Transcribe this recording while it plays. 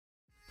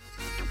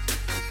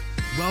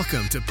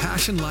Welcome to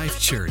Passion Life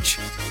Church.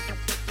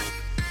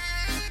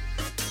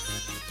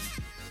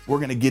 We're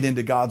going to get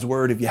into God's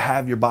Word. If you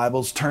have your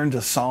Bibles, turn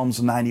to Psalms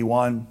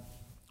 91.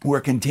 We're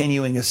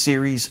continuing a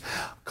series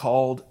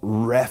called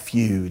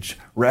Refuge.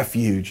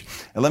 Refuge.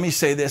 And let me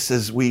say this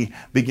as we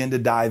begin to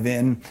dive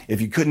in.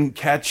 If you couldn't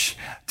catch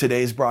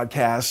today's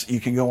broadcast, you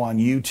can go on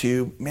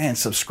YouTube. Man,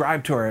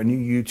 subscribe to our new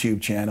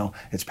YouTube channel.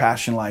 It's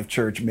Passion Life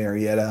Church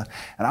Marietta.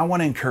 And I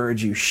want to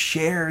encourage you,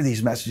 share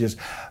these messages.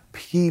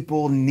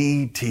 People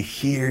need to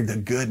hear the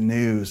good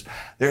news.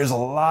 There's a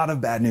lot of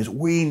bad news.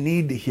 We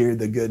need to hear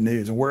the good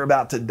news. And we're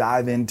about to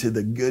dive into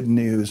the good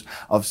news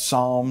of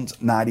Psalms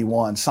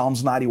 91.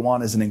 Psalms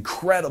 91 is an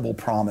incredible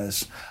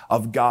promise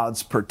of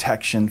God's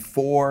protection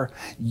for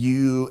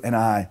you and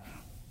I.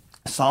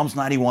 Psalms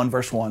 91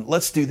 verse 1.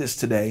 Let's do this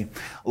today.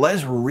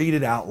 Let's read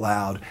it out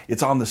loud.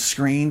 It's on the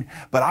screen,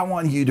 but I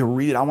want you to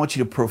read it. I want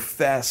you to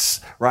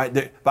profess, right?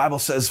 The Bible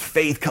says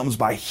faith comes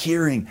by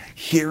hearing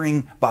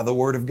by the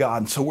Word of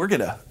God. And so we're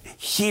going to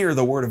hear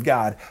the Word of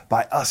God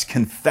by us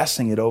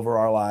confessing it over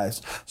our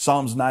lives.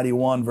 Psalms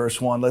 91 verse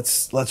 1.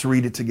 Let's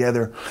read it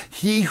together.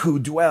 He who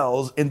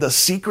dwells in the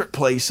secret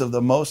place of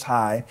the Most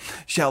High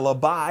shall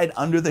abide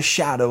under the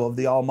shadow of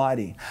the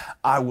Almighty.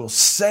 I will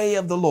say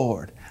of the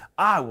Lord,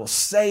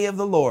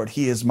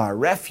 He is my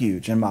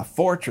refuge and my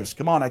fortress.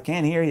 Come on, I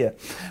can't hear you.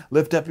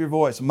 Lift up your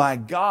voice. My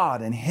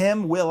God, in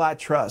Him will I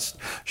trust.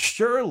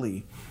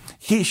 Surely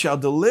He shall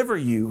deliver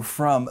you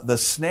from the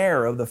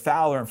snare of the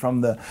fowler and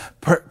from the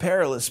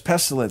perilous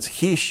pestilence.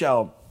 He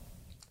shall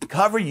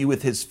cover you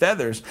with His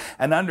feathers,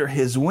 and under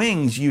His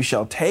wings you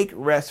shall take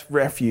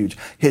refuge.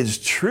 His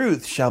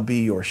truth shall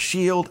be your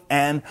shield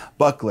and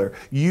buckler.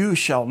 You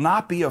shall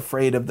not be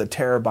afraid of the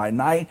terror by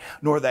night,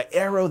 nor the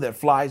arrow that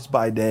flies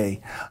by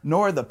day,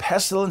 nor the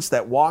pestilence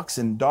that walks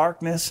in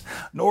darkness,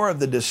 nor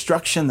of the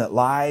destruction that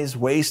lies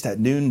waste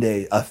at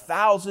noonday.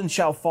 1,000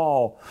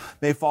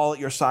 may fall at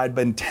your side,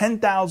 but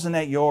 10,000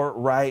 at your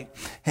right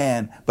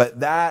hand, but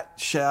that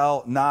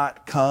shall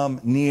not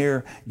come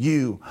near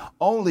you.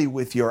 Only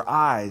with your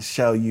eyes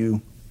shall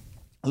you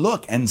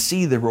look and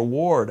see the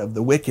reward of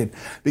the wicked,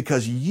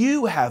 because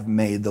you have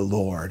made the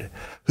Lord,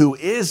 who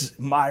is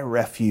my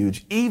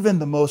refuge, even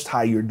the Most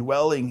High, your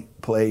dwelling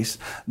place.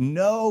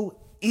 No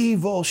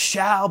evil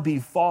shall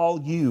befall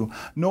you,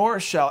 nor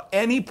shall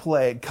any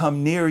plague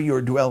come near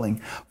your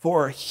dwelling,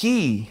 for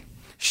He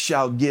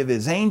shall give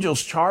His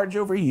angels charge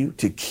over you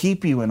to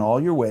keep you in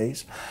all your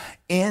ways.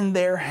 In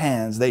their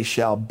hands they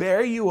shall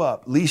bear you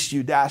up, lest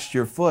you dash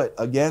your foot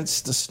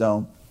against a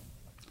stone.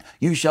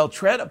 You shall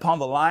tread upon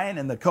the lion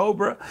and the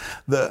cobra,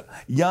 the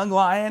young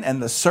lion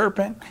and the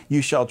serpent.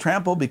 You shall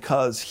trample,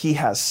 because He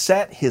has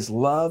set His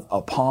love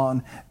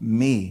upon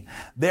me.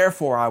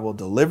 Therefore I will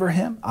deliver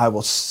him. I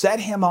will set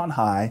him on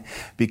high,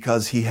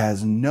 because he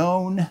has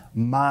known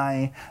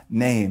my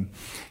name.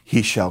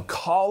 He shall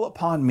call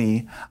upon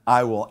me.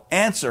 I will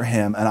answer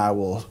him, and I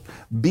will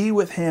be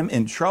with him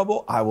in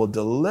trouble. I will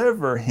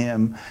deliver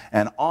him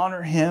and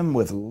honor him.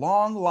 With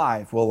long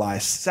life will I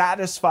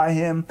satisfy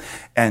him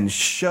and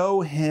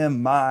show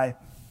him my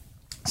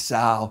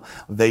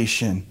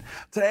salvation.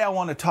 Today I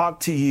want to talk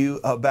to you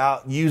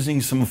about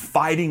using some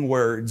fighting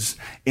words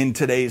in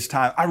today's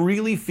time. I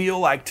really feel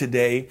like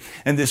today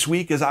and this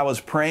week, as I was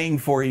praying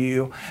for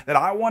you, that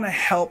I want to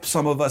help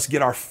some of us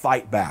get our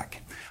fight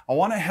back. I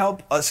want to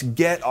help us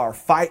get our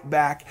fight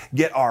back,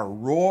 get our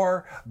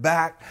roar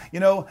back. You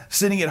know,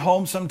 sitting at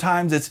home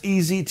sometimes it's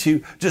easy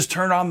to just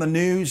turn on the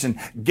news and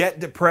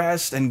get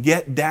depressed and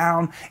get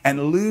down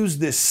and lose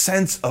this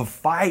sense of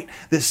fight,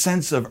 this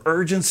sense of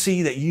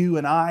urgency that you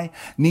and I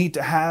need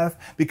to have,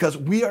 because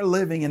we are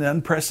living in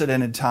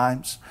unprecedented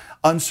times,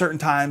 uncertain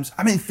times.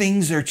 I mean,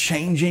 things are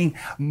changing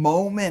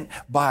moment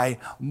by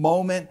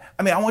moment.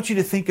 I mean, I want you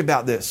to think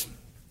about this.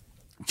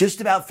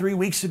 Just about 3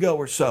 weeks ago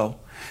or so,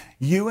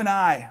 you and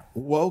I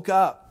woke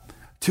up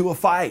to a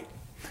fight.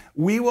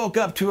 We woke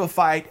up to a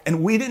fight,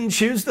 and we didn't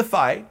choose the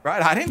fight,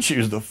 right? I didn't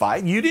choose the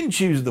fight. You didn't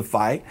choose the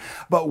fight,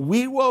 but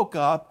we woke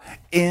up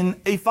in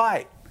a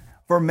fight.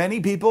 For many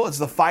people, it's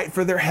the fight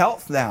for their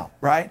health now,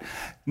 right?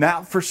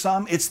 Now, for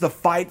some, it's the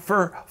fight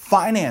for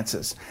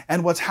finances.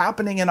 And what's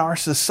happening in our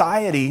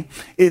society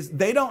is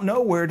they don't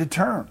know where to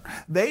turn.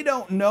 They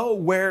don't know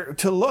where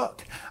to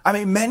look. I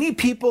mean, many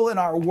people in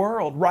our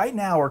world right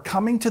now are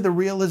coming to the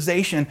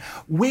realization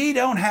we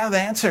don't have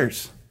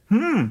answers.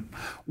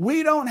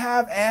 We don't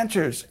have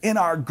answers in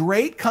our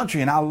great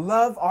country. And I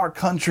love our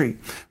country,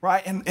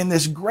 right? In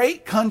this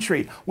great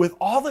country with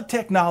all the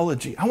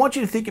technology. I want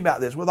you to think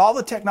about this. With all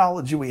the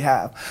technology we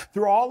have,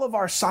 through all of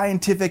our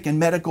scientific and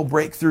medical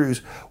breakthroughs,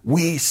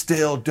 we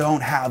still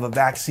don't have a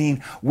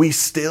vaccine. We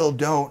still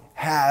don't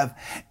have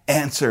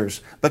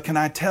answers. But can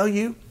I tell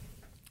you,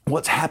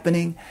 what's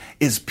happening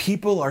is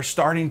people are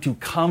starting to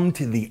come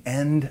to the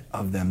end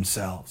of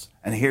themselves.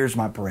 And here's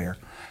my prayer,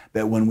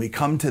 that when we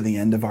come to the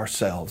end of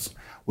ourselves,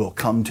 we'll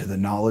come to the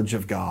knowledge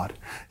of God.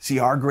 See,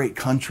 our great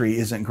country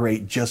isn't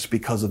great just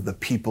because of the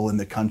people in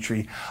the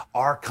country.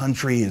 Our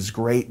country is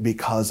great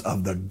because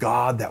of the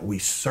God that we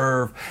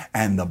serve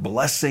and the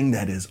blessing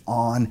that is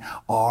on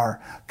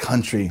our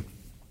country.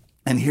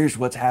 And here's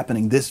what's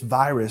happening. This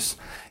virus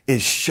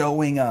is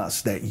showing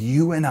us that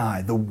you and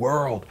I, the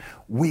world,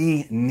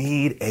 we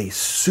need a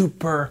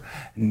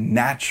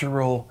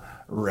supernatural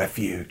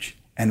refuge.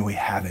 And we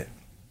have it.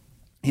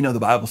 You know, the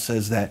Bible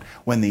says that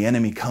when the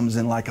enemy comes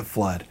in like a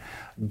flood,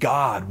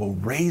 God will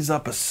raise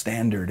up a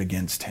standard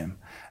against him.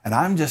 And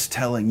I'm just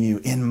telling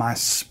you, in my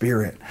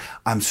spirit,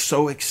 I'm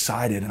so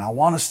excited, and I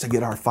want us to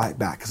get our fight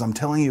back, because I'm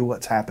telling you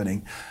what's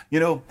happening. You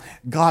know,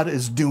 God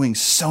is doing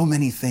so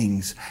many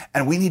things,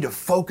 and we need to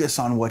focus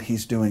on what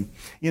he's doing.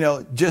 You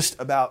know, just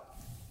about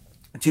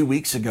 2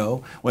 weeks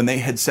ago, when they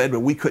had said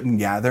that we couldn't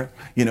gather,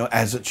 you know,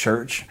 as a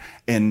church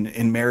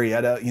in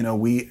Marietta, you know,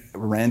 we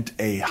rent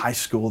a high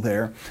school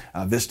there,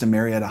 Vista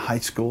Marietta High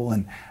School,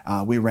 and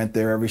we rent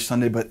there every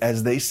Sunday. But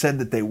as they said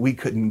that we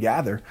couldn't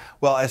gather,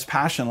 well, as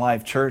Passion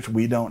Life Church,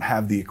 we don't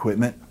have the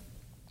equipment.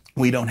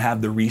 We don't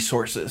have the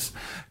resources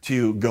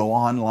to go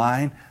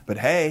online, but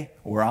hey,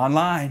 we're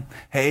online.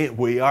 Hey,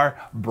 we are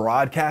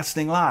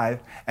broadcasting live.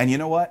 And you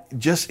know what?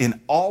 Just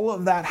in all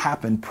of that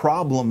happened,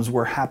 problems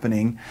were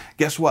happening.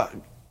 Guess what?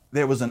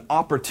 There was an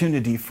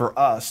opportunity for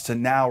us to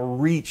now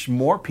reach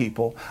more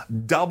people,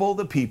 double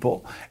the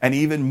people, and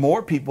even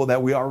more people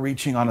that we are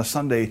reaching on a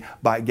Sunday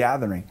by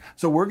gathering.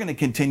 So we're going to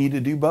continue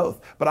to do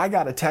both. But I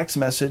got a text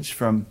message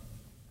from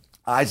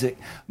Isaac,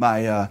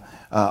 my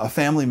a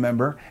family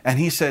member, and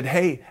he said,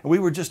 hey, we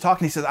were just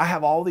talking. He said, I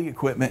have all the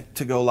equipment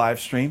to go live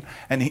stream.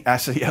 And I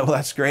said, yeah, well,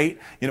 that's great.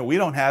 You know, we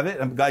don't have it.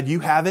 I'm glad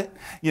you have it.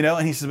 You know,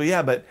 and he said, well,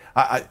 yeah, but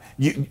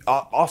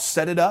I'll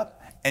set it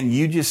up, and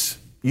you just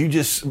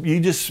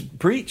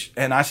preach.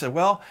 And I said,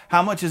 well,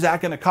 how much is that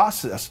going to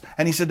cost us?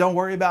 And he said, don't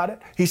worry about it.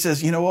 He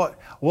says, you know what?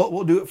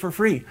 We'll do it for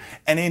free.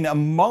 And in a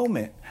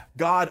moment,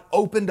 God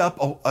opened up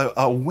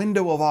a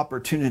window of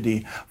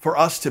opportunity for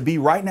us to be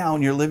right now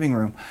in your living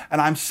room.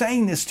 And I'm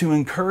saying this to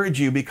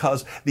encourage you,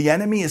 because the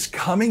enemy is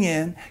coming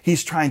in.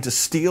 He's trying to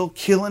steal,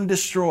 kill, and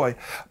destroy.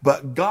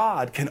 But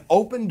God can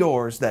open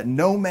doors that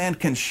no man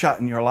can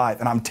shut in your life.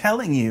 And I'm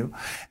telling you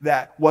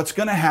that what's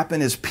going to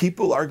happen is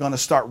people are going to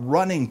start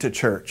running to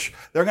church.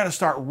 They're going to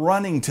start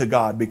running to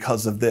God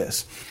because of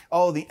this.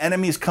 Oh, the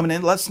enemy is coming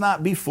in. Let's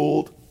not be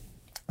fooled.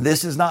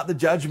 This is not the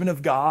judgment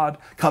of God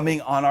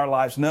coming on our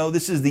lives. No,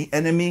 this is the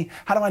enemy.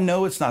 How do I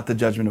know it's not the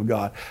judgment of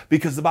God?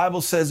 Because the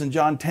Bible says in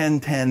John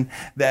 10:10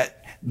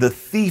 that the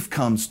thief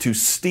comes to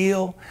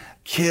steal,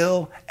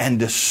 kill, and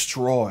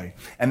destroy.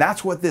 And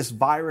that's what this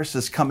virus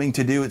is coming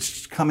to do.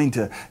 It's coming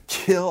to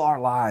kill our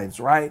lives,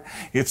 right?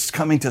 It's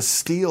coming to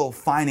steal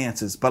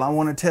finances. But I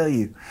want to tell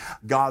you,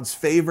 God's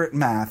favorite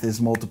math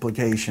is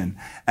multiplication.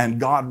 And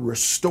God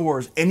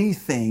restores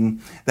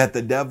anything that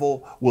the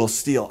devil will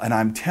steal. And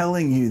I'm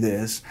telling you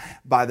this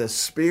by the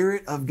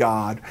Spirit of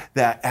God,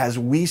 that as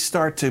we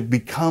start to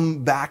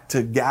become back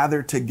to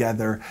gather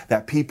together,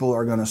 that people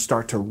are going to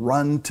start to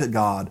run to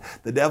God.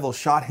 The devil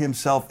shot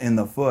himself in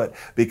the foot,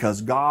 because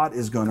God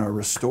is going to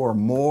restore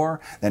more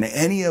than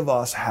any of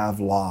us have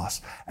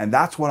lost. And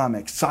that's what I'm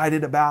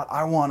excited about.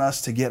 I want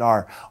us to get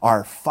our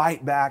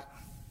fight back.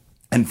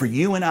 And for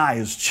you and I,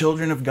 as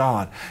children of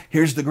God,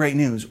 here's the great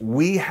news.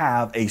 We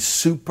have a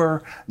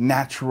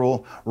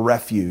supernatural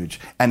refuge.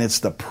 And it's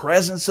the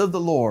presence of the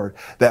Lord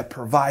that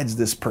provides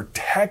this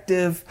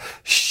protective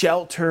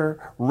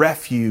shelter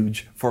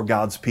refuge for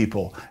God's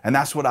people. And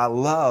that's what I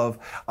love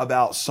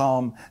about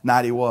Psalm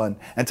 91.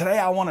 And today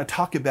I want to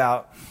talk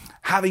about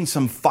having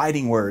some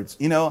fighting words.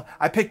 You know,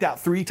 I picked out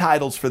 3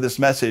 titles for this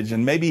message,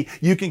 and maybe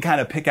you can kind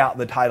of pick out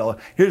the title.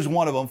 Here's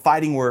one of them,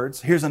 fighting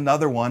words. Here's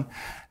another one.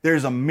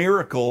 There's a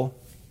miracle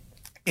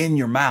in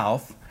your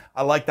mouth.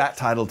 I like that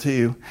title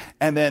too.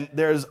 And then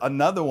there's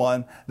another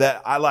one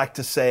that I like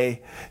to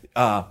say,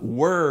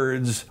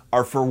 words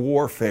are for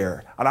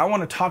warfare. And I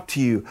want to talk to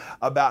you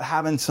about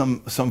having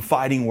some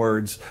fighting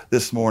words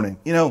this morning.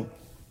 You know,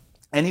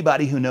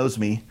 anybody who knows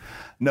me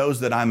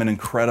knows that I'm an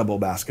incredible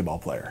basketball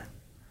player.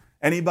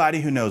 Anybody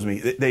who knows me,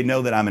 they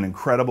know that I'm an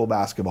incredible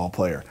basketball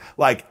player.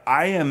 Like,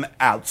 I am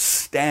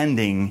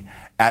outstanding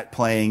at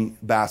playing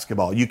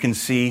basketball. You can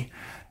see,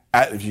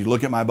 if you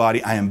look at my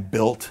body, I am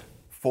built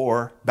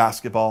for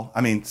basketball. I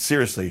mean,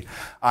 seriously,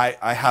 I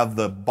have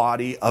the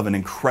body of an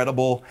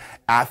incredible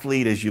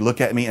athlete. As you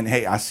look at me, and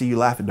hey, I see you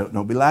laughing.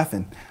 Don't be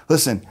laughing.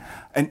 Listen,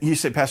 and you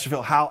say, Pastor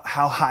Phil, how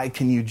high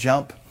can you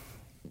jump?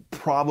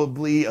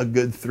 Probably a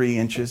good 3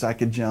 inches I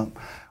could jump.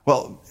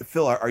 Well,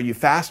 Phil, are you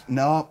fast?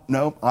 No,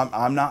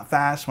 I'm not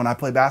fast. When I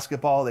play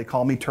basketball, they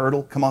call me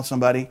Turtle. Come on,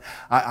 somebody.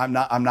 I'm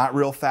not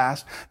real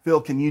fast. Phil,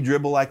 can you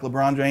dribble like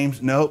LeBron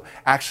James? Nope.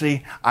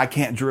 Actually, I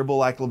can't dribble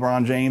like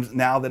LeBron James.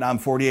 Now that I'm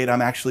 48,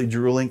 I'm actually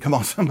drooling. Come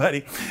on,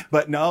 somebody.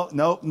 But no.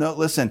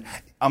 Listen,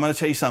 I'm going to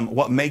tell you something.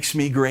 What makes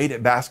me great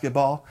at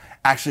basketball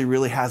actually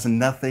really has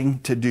nothing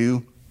to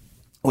do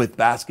with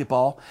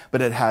basketball,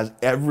 but it has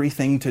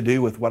everything to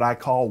do with what I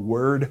call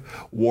word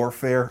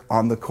warfare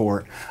on the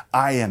court.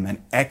 I am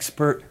an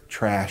expert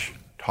trash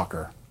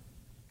talker.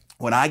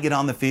 When I get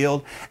on the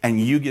field and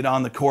you get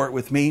on the court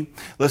with me,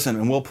 listen,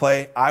 and we'll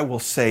play, I will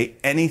say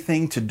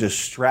anything to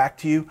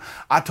distract you.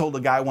 I told a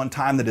guy one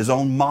time that his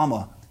own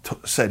mama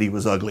said he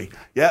was ugly.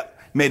 Yep.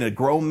 made a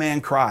grown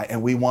man cry,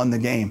 and we won the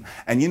game.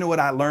 And you know what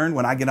I learned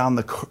when I get on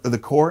the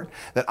court?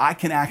 That I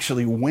can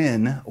actually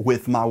win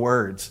with my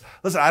words.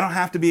 Listen, I don't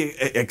have to be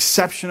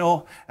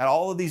exceptional at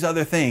all of these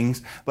other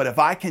things, but if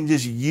I can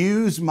just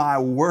use my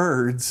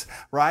words,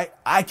 right,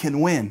 I can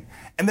win.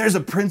 And there's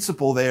a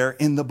principle there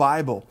in the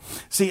Bible.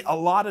 See, a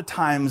lot of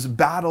times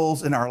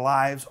battles in our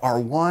lives are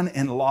won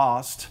and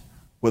lost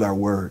with our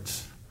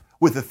words,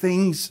 with the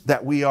things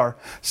that we are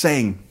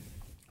saying.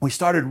 We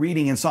started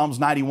reading in Psalms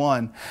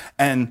 91,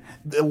 and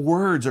the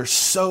words are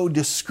so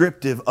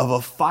descriptive of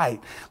a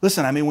fight.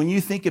 Listen, I mean, when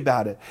you think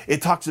about it,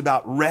 it talks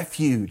about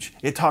refuge.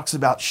 It talks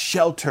about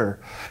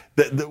shelter.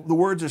 The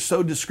words are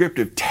so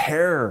descriptive.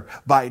 Terror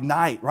by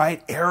night,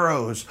 right?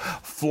 Arrows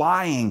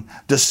flying,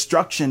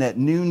 destruction at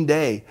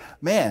noonday.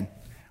 Man,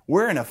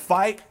 we're in a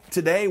fight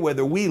today,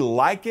 whether we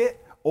like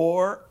it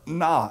or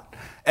not.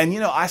 And,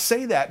 I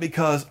say that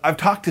because I've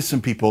talked to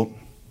some people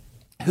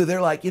who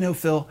they're like,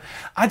 Phil,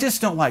 I just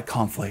don't like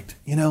conflict.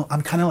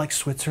 I'm kind of like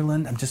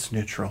Switzerland. I'm just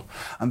neutral.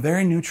 I'm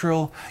very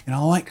neutral. I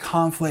don't like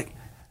conflict.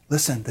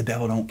 Listen, the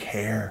devil don't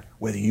care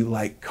whether you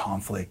like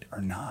conflict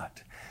or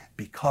not,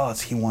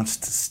 because he wants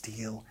to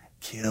steal,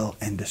 kill,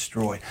 and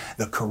destroy.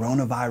 The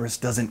coronavirus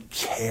doesn't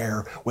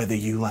care whether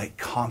you like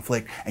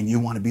conflict and you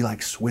want to be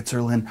like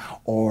Switzerland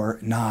or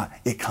not.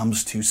 It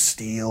comes to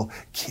steal,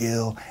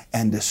 kill,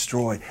 and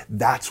destroy.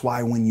 That's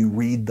why when you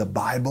read the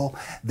Bible,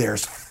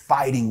 there's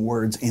fighting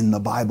words in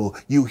the Bible.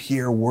 You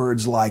hear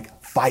words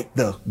like fight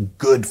the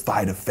good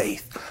fight of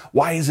faith.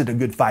 Why is it a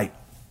good fight?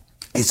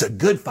 It's a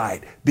good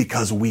fight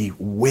because we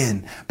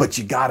win, but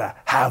you gotta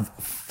have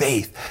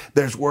faith.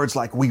 There's words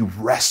like we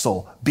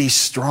wrestle, be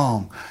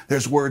strong.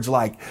 There's words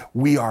like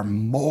we are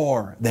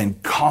more than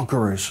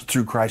conquerors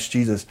through Christ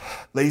Jesus.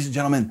 Ladies and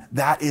gentlemen,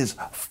 that is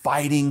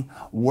fighting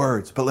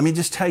words. But let me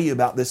just tell you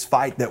about this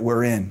fight that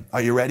we're in.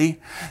 Are you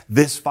ready?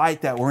 This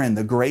fight that we're in,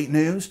 the great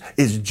news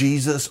is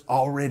Jesus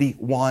already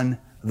won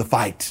the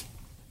fight.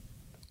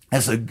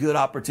 It's a good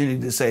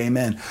opportunity to say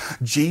amen.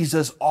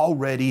 Jesus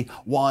already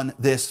won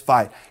this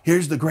fight.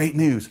 Here's the great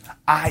news.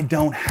 I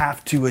don't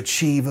have to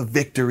achieve a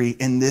victory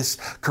in this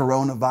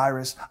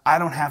coronavirus. I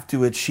don't have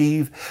to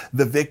achieve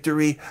the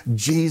victory.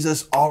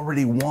 Jesus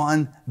already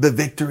won the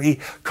victory.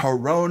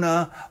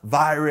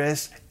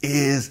 Coronavirus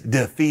is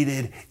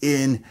defeated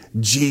in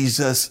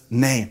Jesus'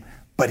 name.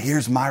 But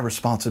here's my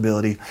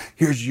responsibility.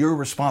 Here's your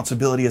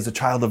responsibility as a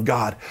child of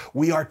God.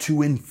 We are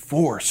to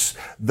enforce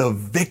the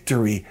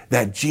victory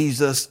that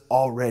Jesus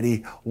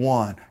already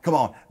won. Come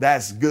on,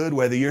 that's good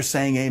whether you're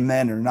saying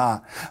amen or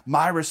not.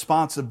 My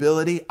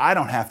responsibility, I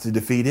don't have to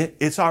defeat it.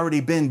 It's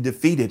already been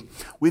defeated.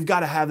 We've got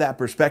to have that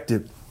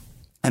perspective.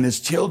 And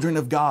as children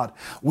of God,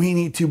 we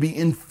need to be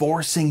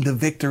enforcing the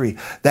victory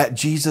that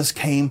Jesus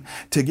came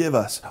to give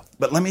us.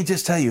 But let me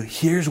just tell you,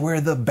 here's where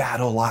the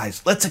battle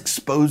lies. Let's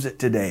expose it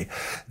today.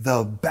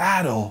 The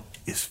battle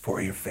is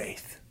for your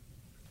faith.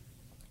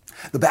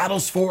 The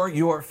battle's for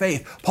your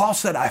faith. Paul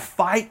said, I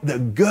fight the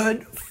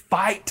good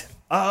fight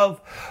of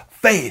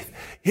faith.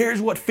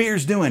 Here's what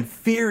fear's doing.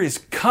 Fear is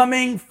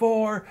coming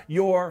for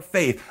your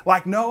faith.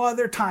 Like no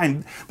other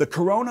time, the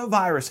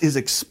coronavirus is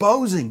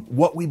exposing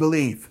what we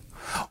believe.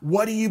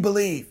 What do you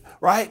believe,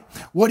 right?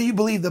 What do you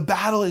believe? The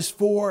battle is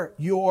for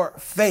your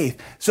faith.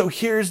 So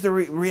here's the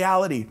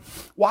reality.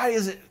 Why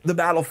is it the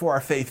battle for our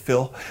faith,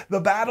 Phil?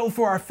 The battle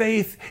for our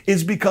faith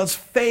is because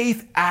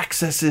faith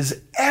accesses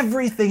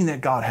everything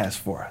that God has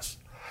for us.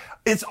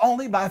 It's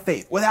only by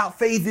faith. Without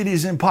faith, it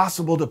is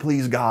impossible to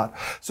please God.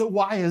 So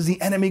why is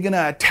the enemy going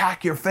to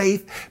attack your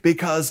faith?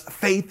 Because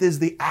faith is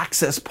the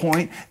access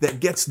point that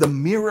gets the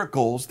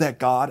miracles that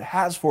God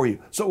has for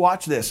you. So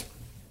watch this.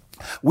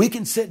 We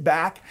can sit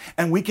back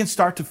and we can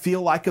start to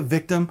feel like a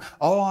victim.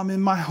 Oh, I'm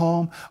in my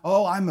home.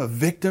 Oh, I'm a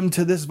victim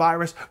to this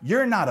virus.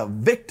 You're not a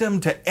victim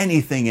to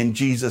anything in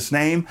Jesus'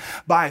 name.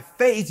 By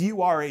faith,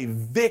 you are a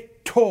victor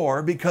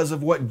because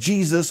of what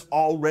Jesus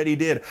already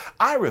did.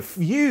 I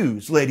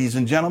refuse, ladies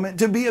and gentlemen,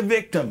 to be a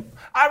victim.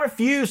 I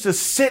refuse to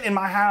sit in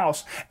my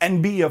house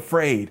and be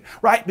afraid,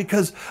 right?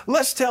 Because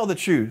let's tell the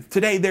truth.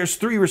 Today, there's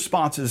 3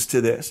 responses to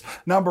this.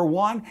 Number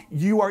 1,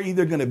 you are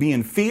either going to be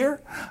in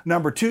fear.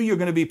 Number 2, you're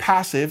going to be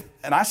passive.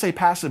 And I say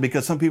passive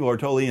because some people are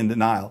totally in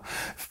denial.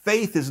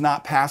 Faith is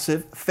not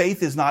passive.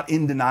 Faith is not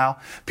in denial.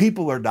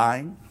 People are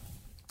dying.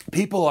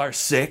 People are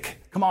sick.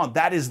 Come on,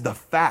 that is the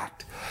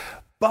fact.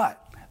 But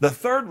the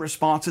third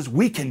response is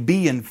we can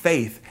be in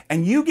faith,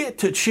 and you get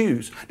to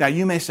choose. Now,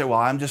 you may say, well,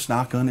 I'm just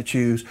not going to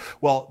choose.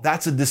 Well,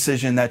 that's a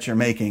decision that you're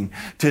making.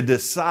 To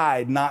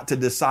decide not to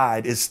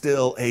decide is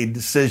still a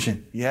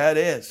decision. Yeah, it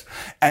is.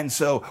 And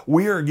so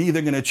we are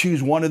either going to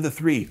choose one of the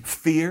 3,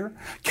 fear,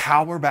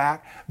 cower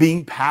back,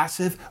 being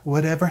passive,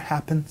 whatever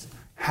happens,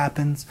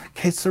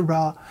 que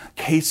sera,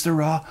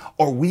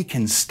 or we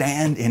can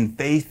stand in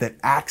faith that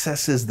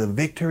accesses the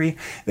victory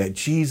that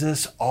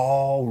Jesus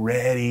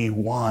already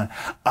won.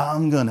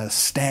 I'm going to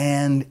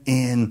stand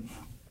in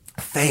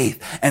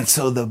faith. And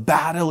so the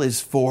battle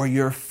is for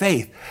your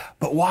faith.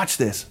 But watch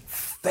this.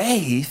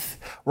 Faith,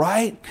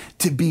 right?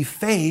 To be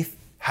faith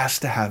has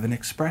to have an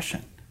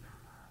expression.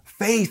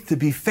 Faith to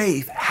be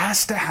faith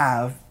has to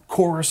have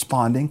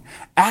corresponding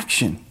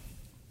action.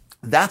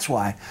 That's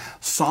why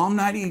Psalm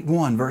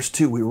 91 verse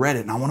 2, we read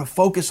it, and I want to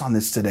focus on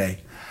this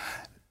today.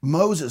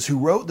 Moses, who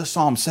wrote the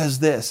psalm, says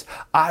this,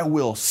 I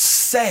will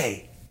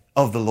say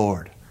of the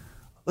Lord.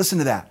 Listen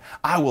to that.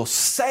 I will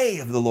say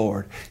of the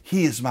Lord,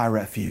 He is my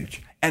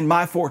refuge and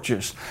my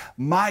fortress,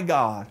 my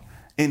God,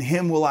 in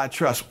Him will I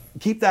trust.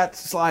 Keep that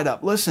slide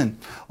up. Listen,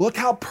 look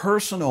how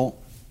personal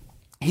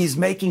He's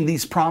making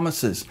these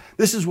promises.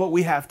 This is what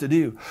we have to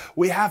do.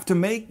 We have to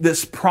make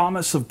this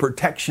promise of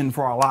protection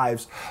for our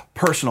lives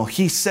personal.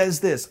 He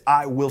says this,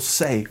 I will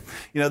say.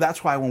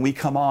 That's why when we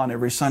come on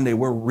every Sunday,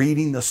 we're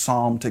reading the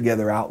psalm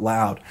together out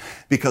loud,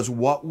 because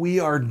what we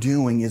are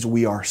doing is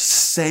we are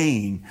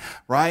saying,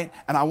 right?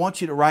 And I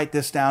want you to write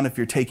this down if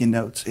you're taking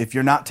notes. If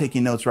you're not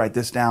taking notes, write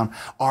this down.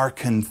 Our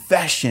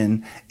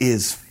confession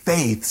is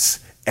faith's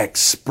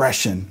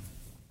expression.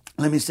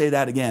 Let me say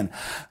that again.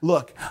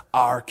 Look,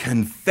 our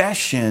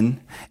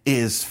confession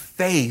is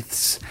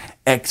faith's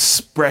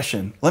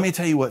expression. Let me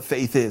tell you what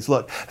faith is.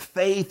 Look,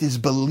 faith is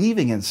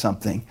believing in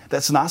something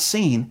that's not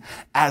seen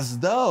as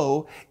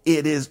though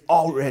it is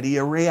already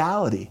a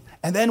reality.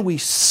 And then we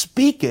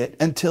speak it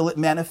until it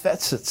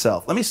manifests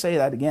itself. Let me say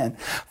that again.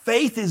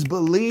 Faith is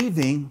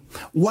believing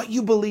what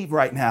you believe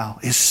right now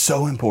is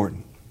so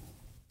important.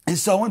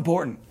 It's so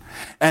important.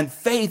 And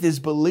faith is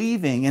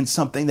believing in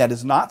something that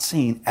is not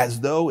seen as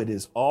though it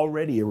is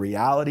already a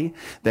reality,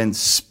 then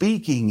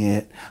speaking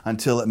it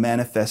until it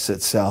manifests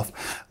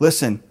itself.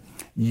 Listen,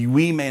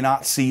 we may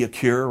not see a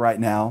cure right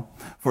now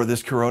for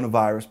this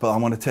coronavirus, but I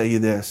want to tell you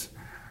this.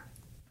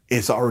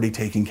 It's already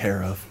taken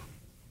care of.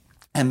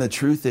 And the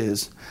truth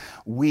is,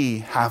 we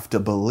have to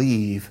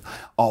believe,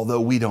 although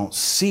we don't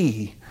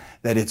see,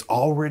 that it's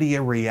already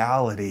a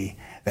reality,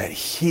 that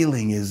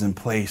healing is in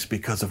place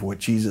because of what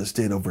Jesus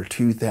did over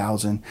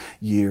 2,000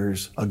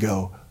 years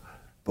ago.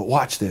 But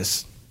watch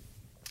this.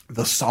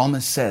 The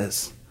psalmist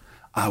says,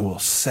 I will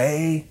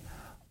say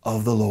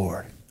of the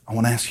Lord. I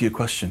want to ask you a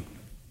question.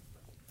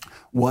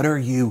 What are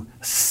you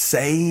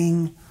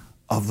saying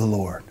of the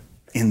Lord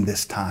in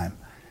this time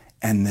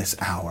and this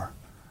hour?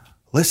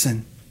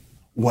 Listen,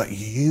 what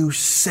you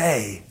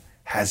say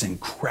has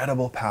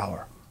incredible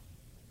power.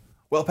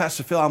 Well,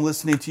 Pastor Phil, I'm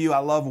listening to you. I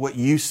love what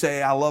you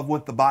say. I love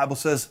what the Bible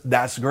says.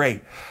 That's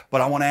great. But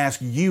I want to ask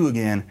you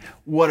again,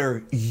 what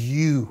are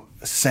you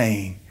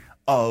saying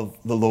of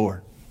the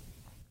Lord?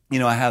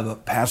 I have a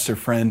pastor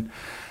friend,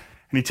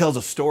 and he tells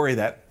a story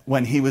that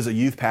when he was a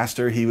youth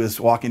pastor, he was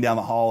walking down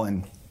the hall,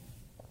 and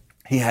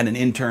he had an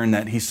intern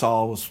that he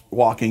saw was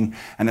walking.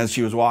 And as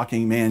she was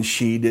walking, man,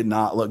 she did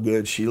not look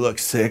good. She looked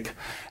sick.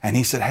 And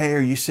he said, hey, are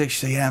you sick?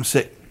 She said, yeah, I'm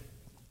sick.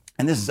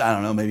 And this is, I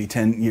don't know, maybe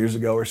 10 years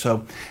ago or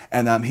so.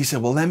 And he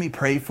said, well, let me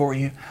pray for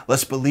you.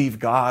 Let's believe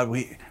God.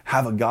 We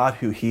have a God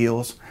who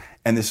heals.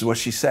 And this is what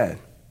she said.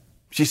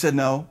 She said,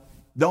 no,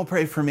 don't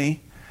pray for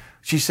me.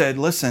 She said,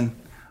 listen,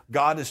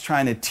 God is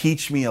trying to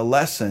teach me a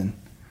lesson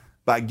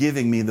by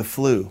giving me the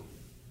flu.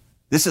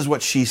 This is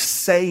what she's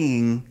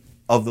saying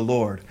of the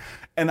Lord.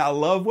 And I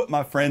love what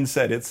my friend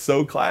said. It's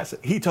so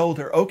classic. He told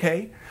her,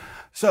 okay,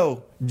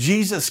 so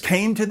Jesus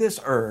came to this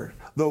earth.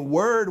 The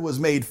Word was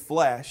made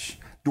flesh,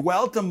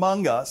 dwelt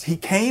among us. He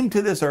came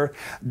to this earth,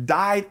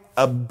 died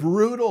a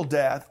brutal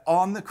death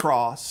on the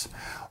cross,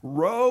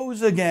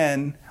 rose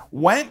again,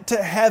 went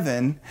to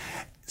heaven,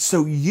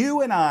 so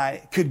you and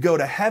I could go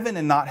to heaven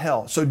and not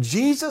hell. So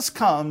Jesus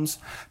comes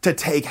to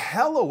take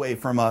hell away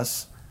from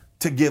us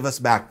to give us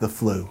back the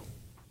flu.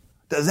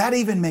 Does that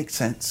even make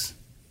sense?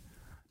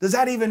 Does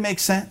that even make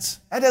sense?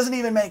 That doesn't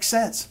even make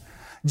sense.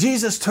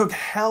 Jesus took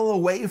hell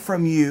away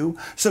from you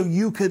so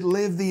you could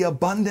live the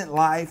abundant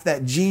life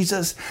that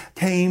Jesus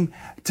came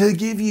to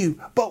give you.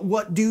 But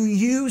what do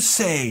you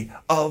say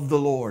of the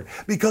Lord?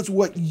 Because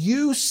what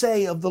you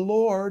say of the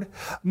Lord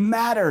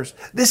matters.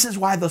 This is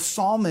why the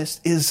psalmist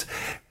is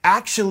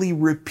actually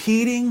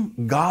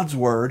repeating God's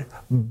word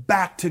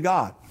back to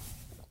God.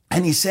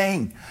 And he's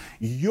saying,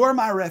 you're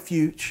my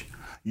refuge,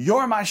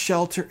 you're my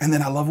shelter. And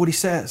then I love what he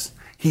says.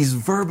 He's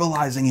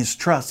verbalizing his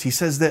trust. He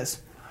says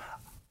this,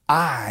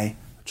 I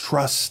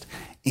trust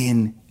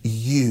in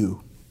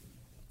you.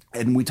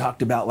 And we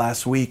talked about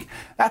last week,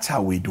 that's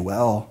how we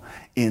dwell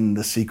in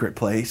the secret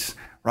place,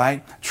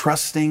 right?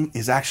 Trusting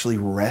is actually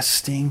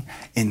resting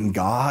in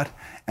God,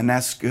 and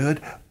that's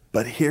good.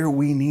 But here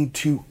we need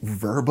to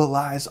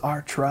verbalize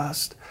our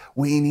trust.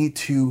 We need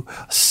to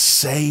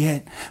say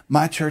it.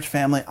 My church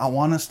family, I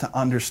want us to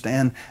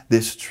understand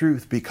this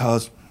truth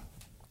because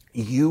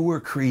you were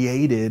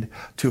created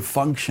to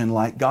function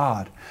like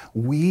God.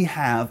 We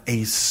have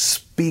a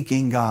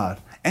speaking God.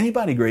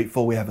 Anybody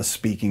grateful we have a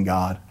speaking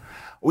God?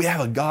 We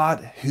have a God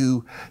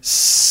who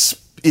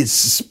is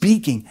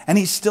speaking, and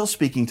he's still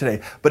speaking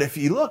today. But if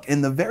you look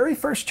in the very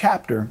first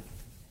chapter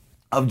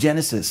of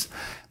Genesis,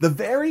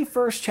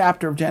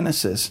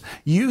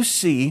 you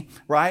see,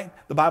 right?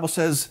 The Bible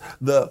says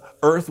the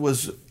earth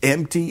was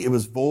empty, it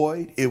was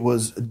void, it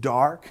was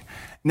dark.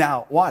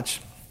 Now,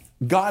 watch.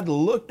 God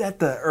looked at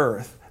the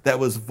earth that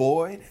was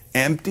void,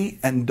 empty,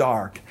 and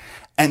dark,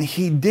 and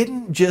he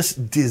didn't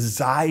just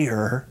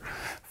desire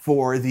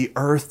for the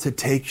earth to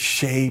take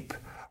shape,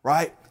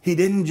 right? He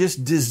didn't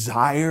just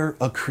desire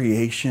a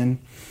creation.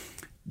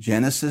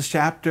 Genesis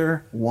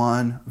chapter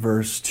 1,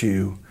 verse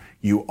 2,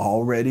 you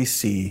already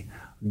see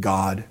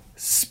God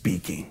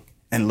speaking.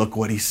 And look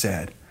what he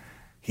said.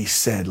 He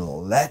said,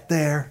 let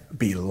there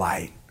be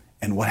light.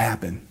 And what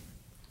happened?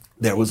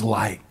 There was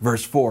light.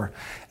 Verse 4,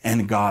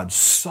 and God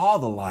saw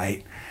the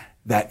light,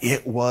 that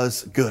it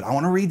was good. I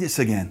want to read this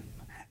again.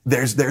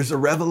 There's a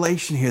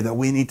revelation here that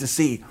we need to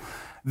see.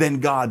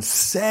 Then God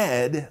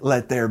said,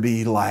 let there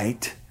be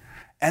light,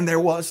 and there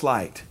was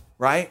light,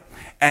 right?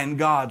 And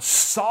God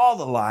saw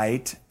the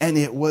light, and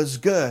it was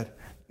good.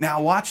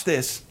 Now watch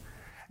this.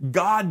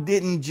 God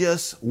didn't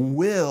just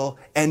will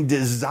and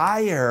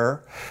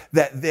desire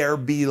that there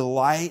be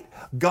light.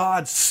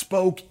 God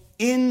spoke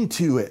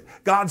into it.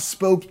 God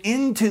spoke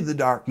into the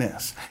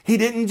darkness. He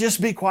didn't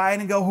just be quiet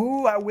and go,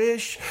 ooh, I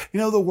wish,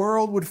 the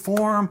world would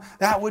form.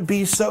 That would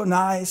be so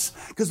nice.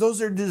 Because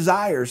those are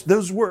desires.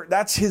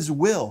 That's his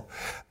will.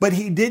 But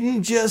he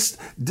didn't just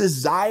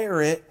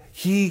desire it.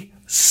 He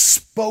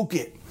spoke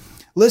it.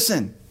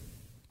 Listen,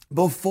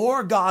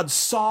 before God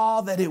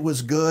saw that it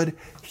was good,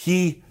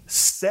 he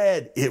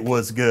said it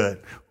was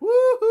good.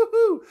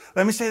 Woo-hoo-hoo.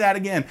 Let me say that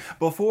again.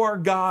 Before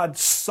God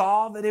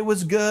saw that it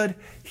was good,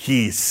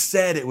 he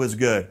said it was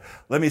good.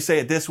 Let me say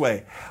it this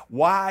way.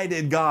 Why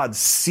did God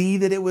see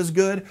that it was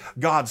good?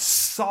 God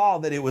saw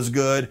that it was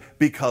good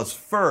because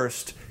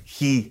first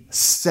he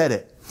said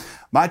it.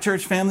 My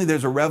church family,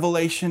 there's a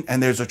revelation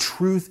and there's a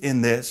truth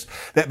in this,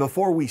 that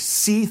before we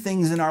see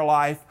things in our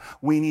life,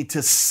 we need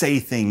to say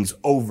things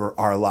over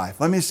our life.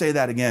 Let me say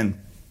that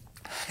again.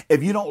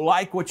 If you don't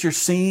like what you're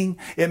seeing,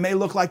 it may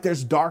look like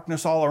there's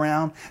darkness all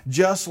around,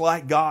 just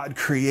like God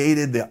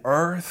created the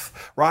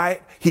earth,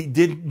 right? He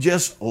didn't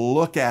just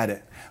look at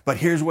it, but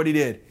here's what he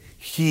did.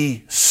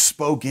 He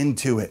spoke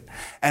into it.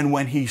 And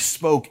when he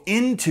spoke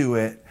into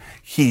it,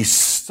 he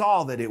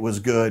saw that it was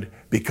good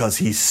because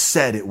he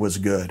said it was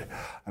good.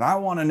 And I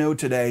want to know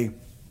today,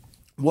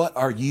 what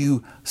are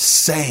you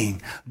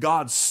saying?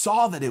 God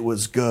saw that it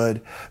was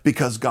good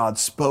because God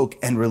spoke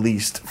and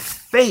released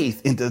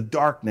faith into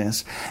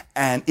darkness,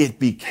 and it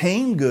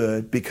became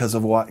good because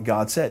of what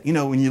God said.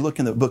 When you look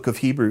in the book of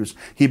Hebrews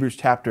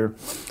chapter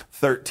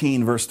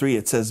 13, verse 3,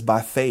 it says,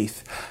 by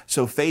faith.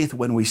 So faith,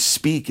 when we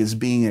speak, is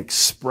being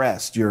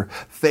expressed. Your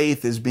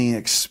faith is being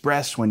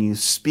expressed when you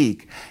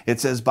speak. It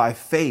says, by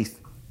faith,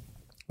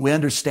 we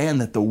understand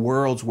that the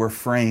worlds were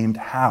framed.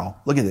 How?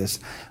 Look at this.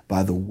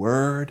 By the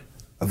word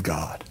of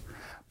God.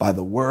 By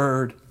the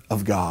word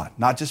of God.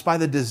 Not just by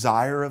the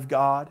desire of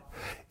God.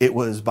 It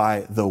was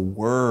by the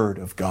word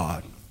of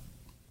God.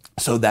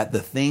 So that the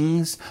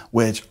things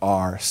which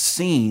are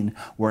seen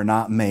were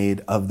not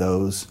made of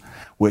those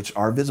which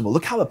are visible.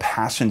 Look how the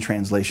Passion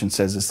Translation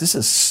says this. This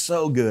is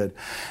so good.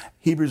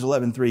 Hebrews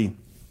 11:3.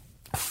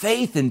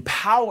 Faith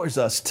empowers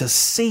us to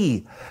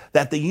see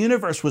that the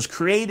universe was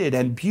created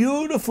and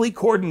beautifully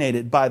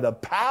coordinated by the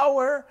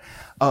power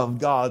of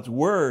God's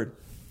word.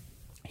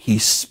 He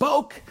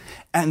spoke,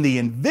 and the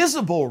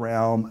invisible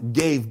realm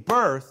gave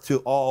birth to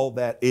all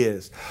that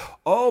is.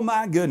 Oh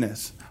my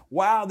goodness.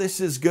 Wow, this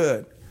is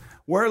good.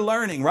 We're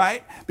learning,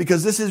 right?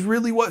 Because this is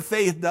really what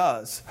faith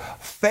does.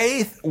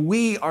 Faith,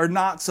 we are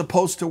not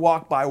supposed to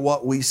walk by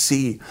what we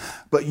see.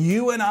 But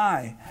you and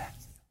I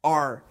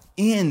are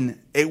in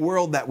a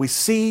world that we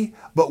see,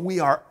 but we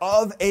are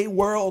of a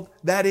world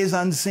that is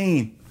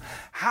unseen.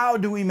 How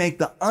do we make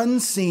the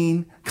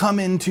unseen come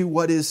into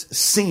what is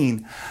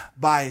seen?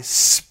 By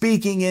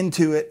speaking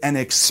into it and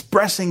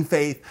expressing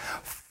faith.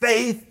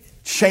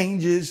 Faith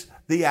changes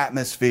the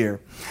atmosphere.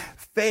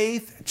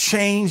 Faith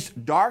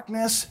changed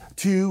darkness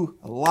to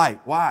light.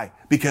 Why?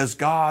 Because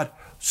God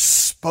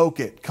spoke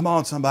it. Come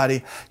on,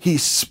 somebody. He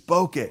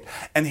spoke it.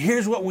 And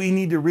here's what we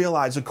need to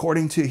realize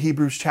according to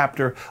Hebrews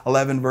chapter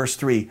 11, verse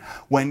 3.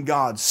 When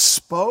God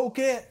spoke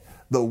it,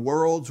 the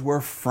worlds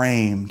were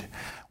framed.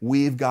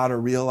 We've got to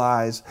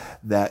realize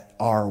that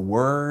our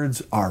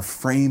words are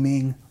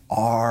framing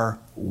our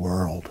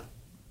world.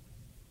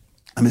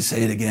 Let me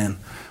say it again.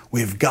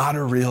 We've got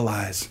to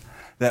realize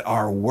that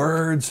our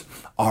words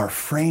are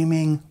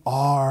framing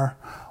our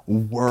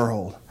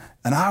world.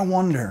 And I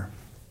wonder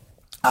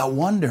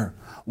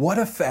what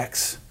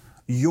effects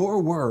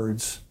your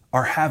words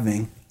are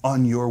having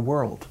on your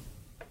world.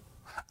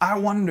 I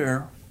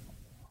wonder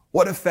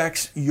what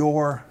effects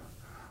your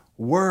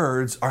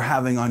words are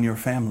having on your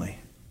family,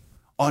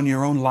 on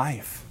your own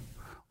life,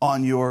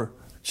 on your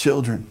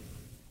children.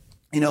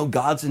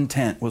 God's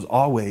intent was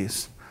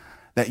always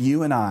that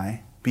you and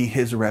I be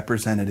his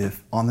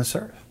representative on this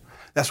earth.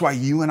 That's why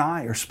you and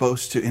I are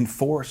supposed to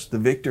enforce the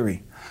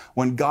victory.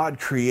 When God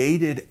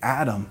created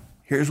Adam,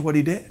 here's what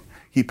he did.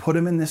 He put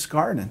him in this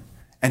garden,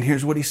 and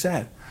here's what he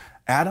said.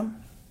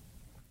 Adam,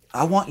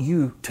 I want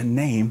you to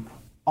name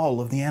all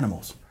of the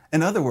animals.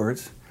 In other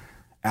words,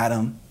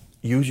 Adam,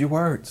 use your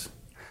words.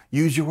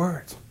 Use your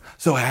words.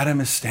 So Adam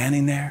is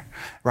standing there,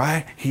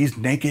 right? He's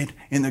naked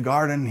in the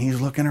garden.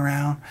 He's looking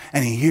around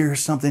and he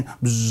hears something.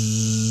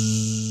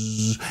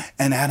 Bzzz,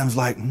 and Adam's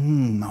like,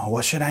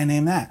 what should I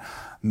name that?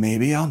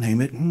 maybe I'll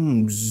name it,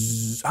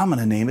 I'm going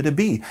to name it a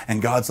bee.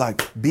 And God's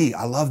like, bee,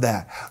 I love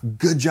that.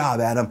 Good job,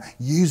 Adam,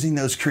 using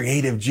those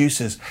creative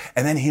juices.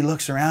 And then he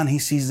looks around, he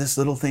sees this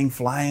little thing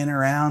flying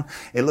around.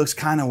 It looks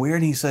kind of weird.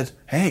 And he says,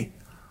 hey,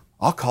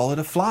 I'll call it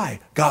a fly.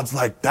 God's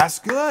like, that's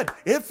good.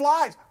 It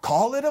flies.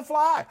 Call it a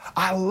fly.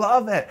 I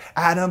love it.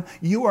 Adam,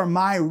 you are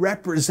my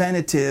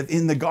representative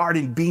in the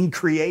garden, being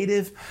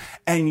creative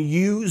and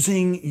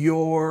using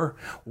your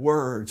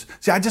words.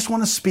 See, I just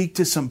want to speak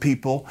to some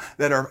people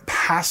that are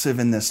passive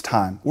in this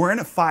time. We're in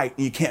a fight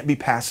and you can't be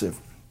passive.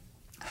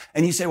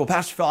 And you say, well,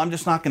 Pastor Phil, I'm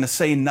just not going to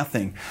say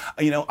nothing.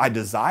 I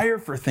desire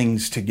for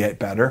things to get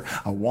better.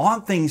 I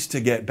want things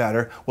to get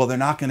better. Well, they're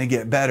not going to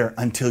get better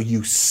until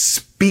you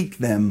speak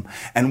them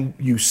and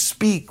you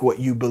speak what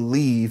you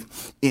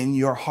believe in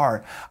your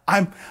heart.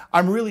 I'm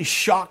really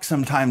shocked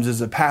sometimes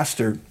as a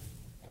pastor.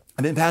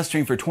 I've been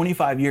pastoring for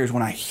 25 years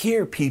when I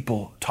hear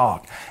people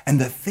talk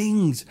and the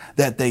things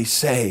that they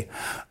say.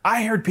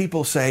 I heard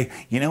people say,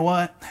 you know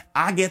what?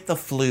 I get the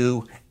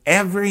flu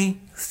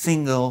every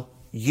single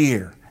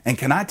year. And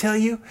can I tell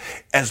you,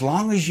 as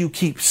long as you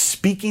keep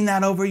speaking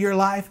that over your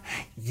life,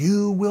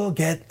 you will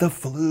get the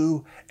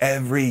flu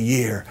every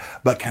year.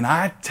 But can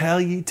I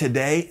tell you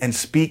today and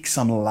speak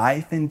some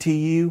life into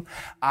you?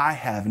 I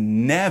have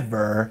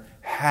never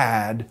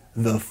had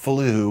the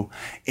flu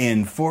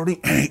in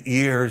 48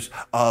 years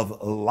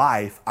of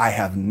life. I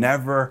have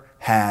never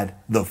had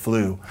the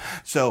flu.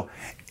 So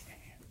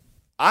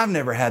I've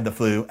never had the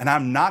flu, and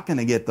I'm not going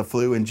to get the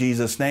flu in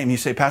Jesus' name. You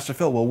say, Pastor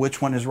Phil, well,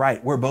 which one is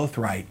right? We're both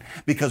right.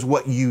 Because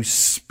what you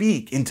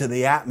speak into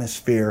the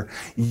atmosphere,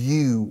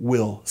 you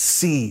will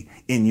see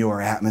in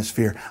your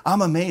atmosphere.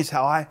 I'm amazed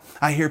how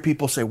I hear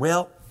people say,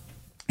 well,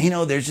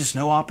 there's just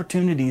no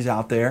opportunities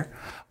out there.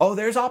 Oh,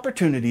 there's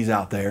opportunities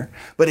out there.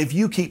 But if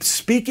you keep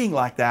speaking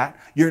like that,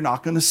 you're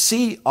not going to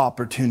see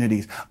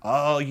opportunities.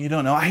 Oh, you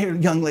don't know. I hear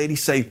young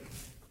ladies say,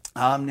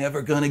 I'm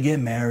never going to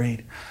get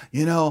married.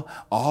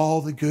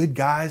 All the good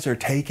guys are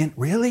taken.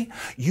 Really?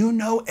 You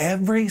know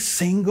every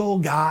single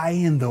guy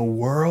in the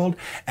world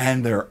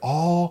and they're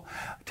all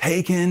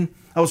taken.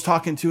 I was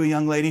talking to a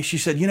young lady. She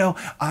said,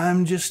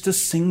 I'm just a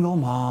single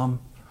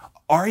mom.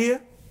 Are you?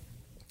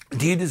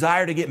 Do you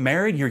desire to get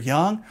married? You're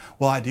young?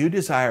 Well, I do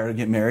desire to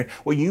get married.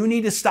 Well, you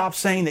need to stop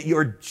saying that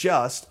you're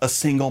just a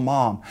single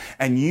mom.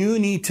 And you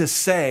need to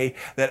say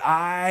that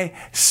I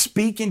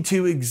speak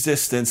into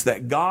existence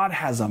that God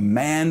has a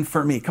man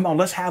for me. Come on,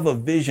 let's have a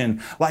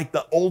vision like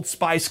the Old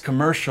Spice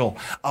commercial,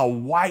 a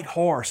white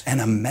horse and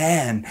a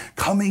man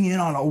coming in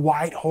on a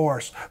white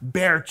horse,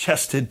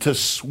 bare-chested to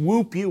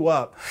swoop you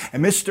up.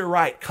 And Mr.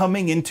 Right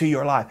coming into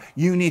your life.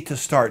 You need to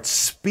start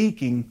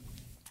speaking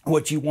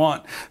what you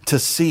want to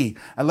see.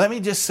 And let me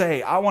just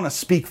say, I want to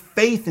speak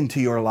faith into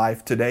your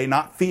life today,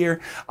 not fear.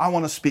 I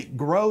want to speak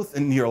growth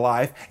in your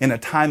life in a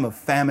time of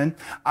famine.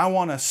 I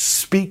want to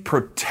speak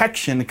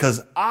protection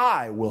because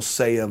I will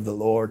say of the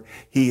Lord,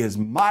 He is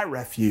my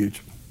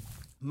refuge,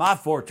 my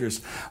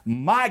fortress,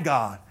 my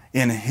God.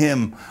 In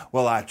Him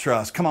will I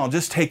trust. Come on,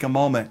 just take a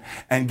moment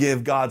and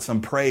give God some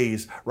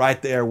praise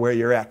right there where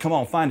you're at. Come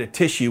on, find a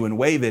tissue and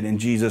wave it in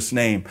Jesus'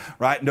 name,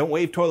 right? Don't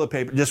wave toilet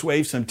paper, just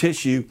wave some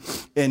tissue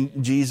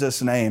in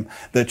Jesus' name.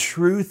 The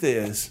truth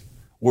is,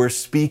 we're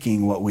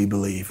speaking what we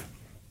believe.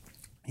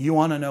 You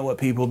want to know what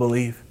people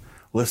believe?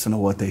 Listen to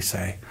what they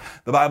say.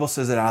 The Bible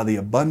says that out of the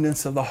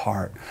abundance of the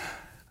heart,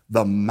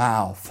 the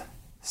mouth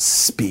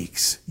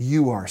speaks.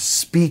 You are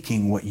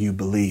speaking what you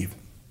believe.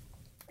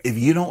 If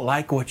you don't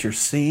like what you're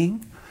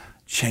seeing,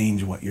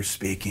 change what you're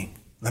speaking.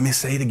 Let me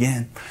say it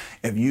again.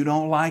 If you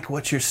don't like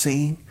what you're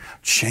seeing,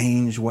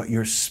 change what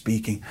you're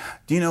speaking.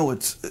 Do you know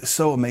what's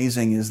so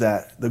amazing is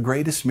that the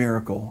greatest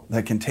miracle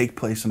that can take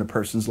place in a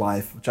person's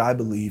life, which I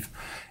believe,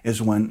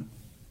 is when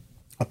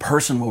a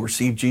person will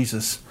receive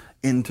Jesus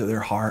into their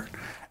heart.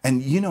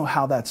 And you know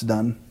how that's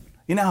done?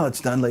 You know how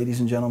it's done,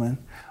 ladies and gentlemen?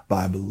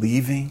 By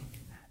believing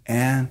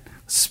and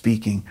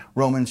speaking.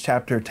 Romans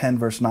chapter 10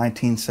 verse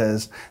 19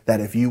 says that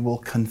if you will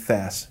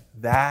confess,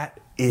 that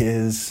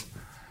is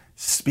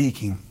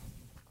speaking.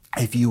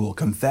 If you will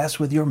confess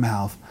with your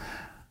mouth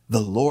the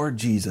Lord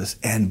Jesus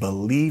and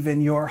believe in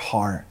your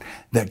heart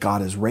that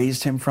God has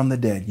raised Him from the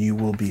dead, you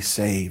will be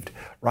saved.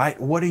 Right?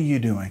 What are you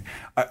doing?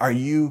 Are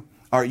you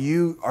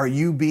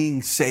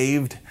being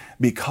saved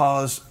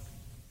because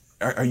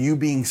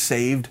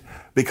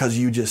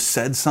you just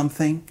said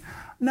something?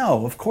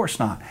 No, of course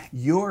not.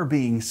 You're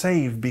being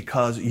saved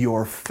because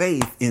your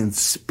faith in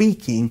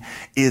speaking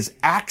is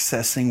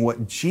accessing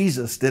what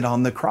Jesus did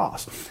on the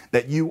cross.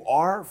 That you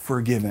are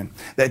forgiven.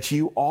 That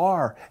you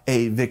are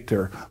a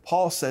victor.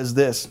 Paul says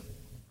this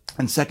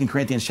in 2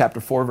 Corinthians chapter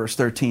 4, verse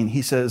 13.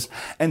 He says,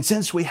 and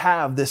since we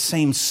have this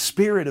same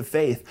spirit of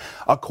faith,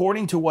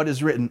 according to what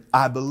is written,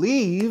 I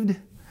believed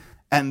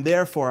and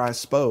therefore I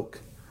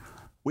spoke.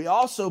 We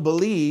also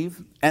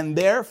believe and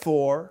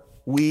therefore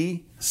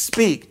we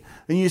speak.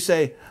 And you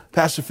say,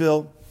 Pastor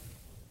Phil,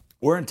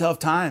 we're in tough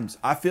times.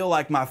 I feel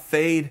like my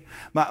faith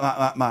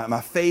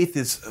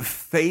is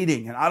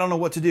fading and I don't know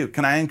what to do.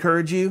 Can I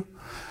encourage you?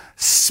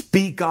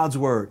 Speak God's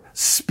word.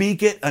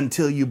 Speak it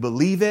until you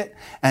believe it,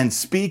 and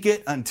speak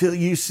it until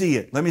you see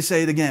it. Let me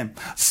say it again.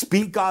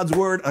 Speak God's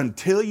word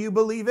until you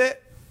believe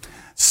it.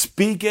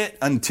 Speak it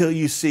until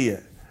you see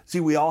it. See,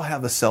 we all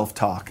have a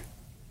self-talk.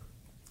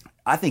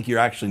 I think you're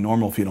actually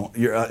normal if you don't.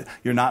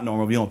 You're not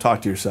normal if you don't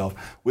talk to yourself.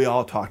 We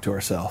all talk to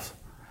ourselves.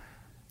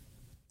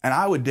 And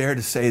I would dare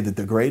to say that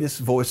the greatest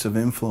voice of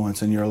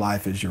influence in your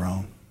life is your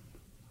own.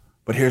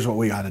 But here's what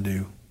we got to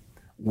do.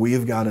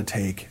 We've got to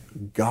take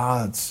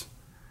God's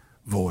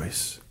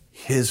voice,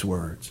 His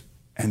words,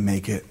 and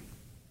make it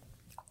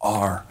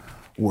our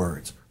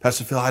words.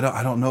 Pastor Phil, I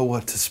don't know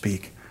what to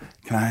speak.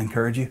 Can I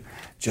encourage you?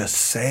 Just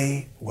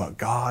say what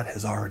God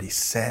has already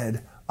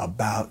said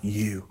about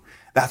you.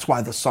 That's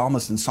why the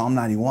psalmist in Psalm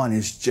 91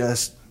 is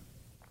just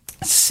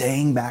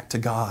saying back to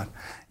God,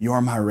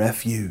 you're my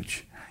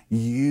refuge.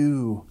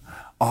 You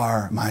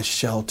are my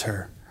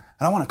shelter.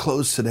 And I want to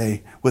close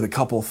today with a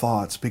couple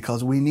thoughts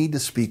because we need to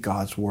speak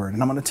God's word.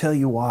 And I'm going to tell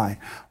you why,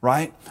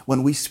 right?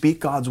 When we speak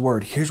God's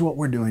word, here's what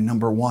we're doing.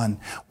 Number one,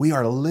 we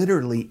are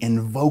literally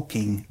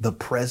invoking the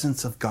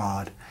presence of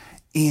God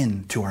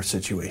into our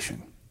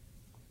situation.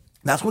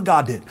 That's what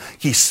God did.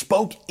 He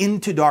spoke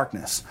into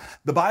darkness.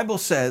 The Bible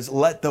says,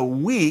 let the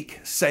weak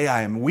say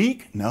I am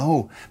weak.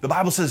 No, the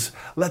Bible says,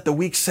 let the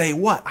weak say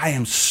what? I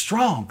am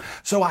strong.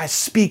 So I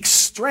speak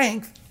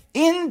strength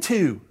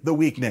into the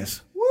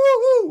weakness.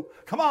 Woo-hoo!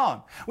 Come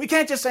on. We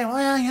can't just say, well,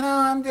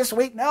 I'm just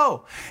weak.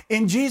 No.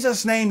 In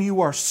Jesus' name,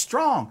 you are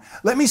strong.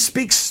 Let me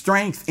speak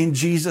strength in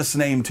Jesus'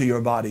 name to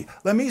your body.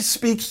 Let me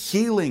speak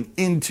healing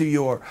into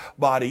your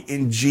body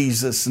in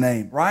Jesus'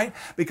 name, right?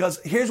 Because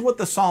here's what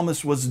the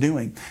psalmist was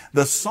doing.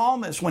 The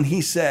psalmist, when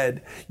he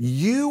said,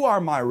 you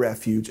are my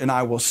refuge and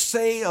I will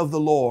say of the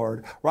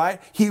Lord, right?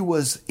 He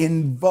was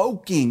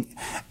invoking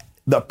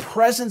the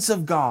presence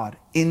of God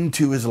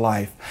into his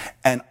life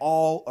and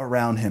all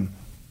around him.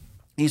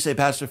 You say,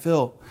 Pastor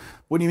Phil,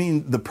 what do you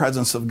mean the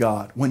presence of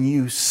God? When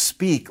you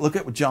speak, look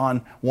at what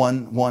John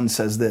 1:1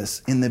 says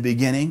this. In the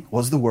beginning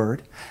was the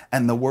Word,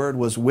 and the Word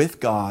was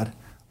with God.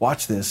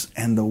 Watch this.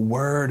 And the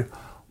Word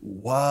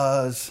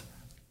was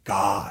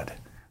God.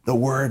 The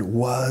Word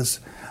was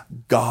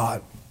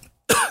God.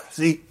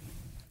 See,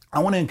 I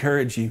want to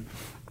encourage you.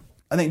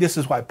 I think this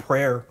is why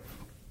prayer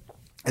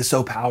is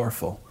so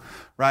powerful,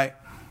 right?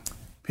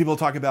 People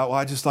talk about, well,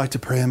 I just like to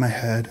pray in my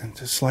head and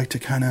just like to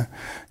kind of,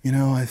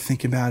 I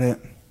think about it.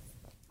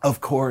 Of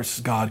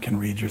course, God can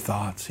read your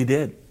thoughts. He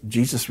did.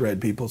 Jesus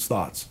read people's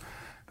thoughts.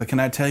 But can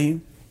I tell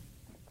you,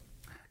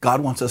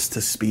 God wants us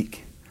to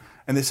speak.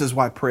 And this is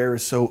why prayer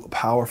is so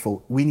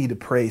powerful. We need to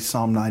pray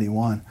Psalm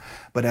 91.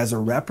 But as a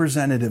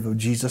representative of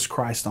Jesus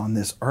Christ on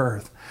this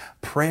earth,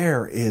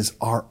 prayer is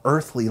our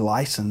earthly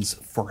license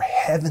for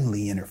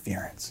heavenly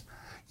interference.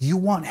 You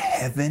want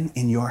heaven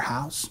in your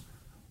house?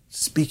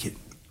 Speak it.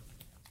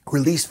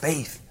 Release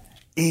faith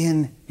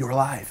in your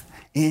life,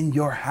 in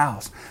your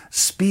house.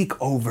 Speak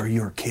over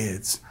your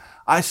kids.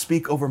 I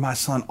speak over my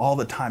son all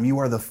the time. You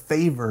are the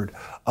favored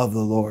of the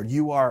Lord.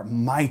 You are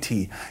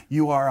mighty.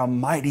 You are a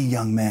mighty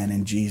young man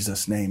in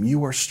Jesus' name.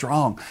 You are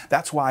strong.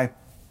 That's why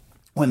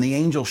when the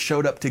angel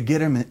showed up to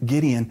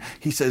Gideon,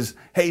 he says,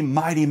 hey,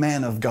 mighty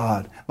man of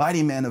God,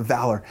 mighty man of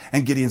valor.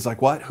 And Gideon's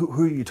like, what?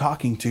 Who are you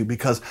talking to?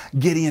 Because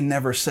Gideon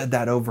never said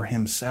that over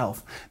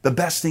himself. The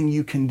best thing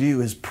you can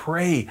do is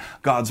pray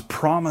God's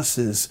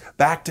promises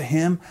back to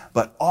him,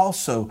 but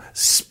also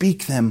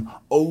speak them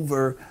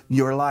over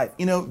your life.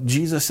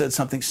 Jesus said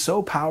something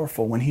so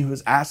powerful when he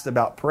was asked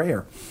about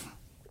prayer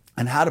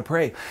and how to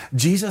pray.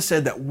 Jesus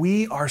said that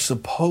we are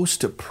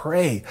supposed to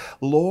pray,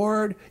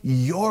 Lord,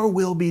 your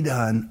will be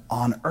done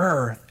on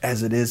earth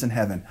as it is in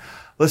heaven.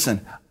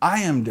 Listen,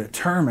 I am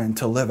determined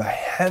to live a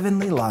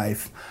heavenly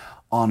life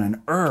on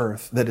an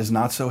earth that is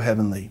not so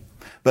heavenly.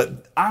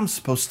 But I'm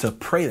supposed to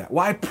pray that.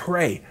 Why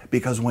pray?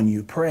 Because when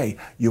you pray,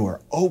 you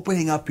are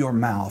opening up your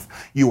mouth.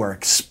 You are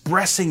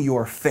expressing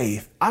your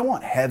faith. I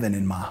want heaven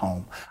in my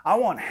home. I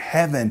want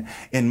heaven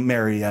in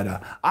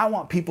Marietta. I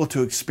want people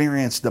to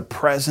experience the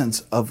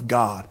presence of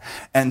God.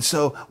 And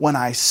so when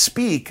I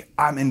speak,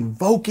 I'm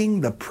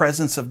invoking the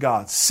presence of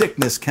God.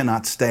 Sickness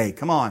cannot stay.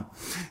 Come on.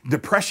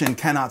 Depression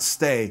cannot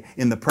stay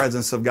in the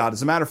presence of God.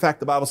 As a matter of fact,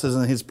 the Bible says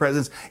in His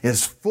presence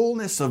is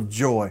fullness of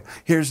joy.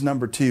 Here's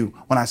number 2.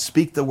 When I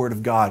speak the word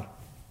of God,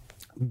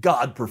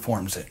 God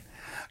performs it.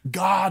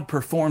 God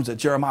performs it.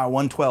 Jeremiah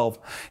 1:12.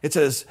 It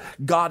says,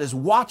 God is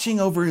watching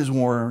over His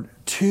word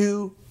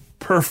to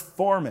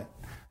perform it.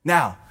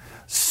 Now,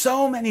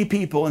 so many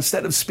people,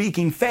 instead of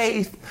speaking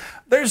faith,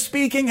 they're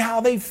speaking how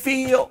they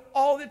feel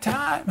all the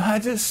time. I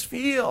just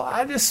feel.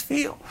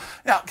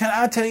 Now, can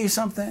I tell you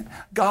something?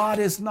 God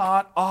is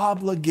not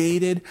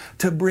obligated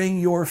to bring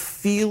your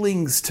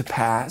feelings to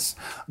pass.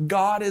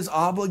 God is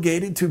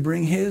obligated to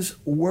bring His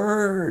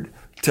word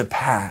to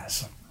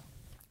pass.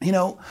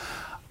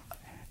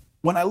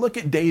 When I look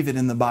at David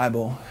in the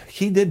Bible,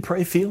 he did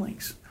pray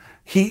feelings.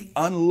 He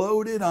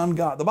unloaded on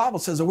God. The Bible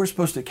says that we're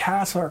supposed to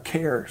cast our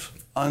cares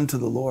unto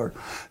the Lord.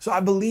 So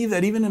I believe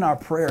that even in our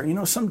prayer,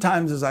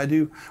 sometimes as I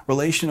do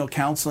relational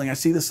counseling, I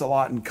see this a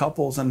lot in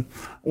couples. And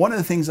one of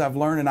the things I've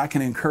learned, and I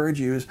can encourage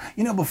you, is,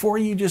 before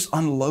you just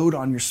unload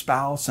on your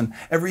spouse and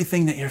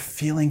everything that you're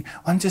feeling,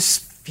 I'm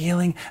just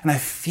feeling, and I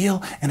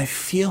feel, and I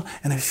feel,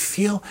 and I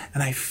feel,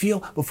 and I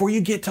feel. Before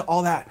you get to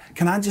all that,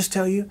 can I just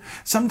tell you,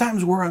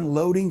 sometimes we're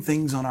unloading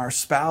things on our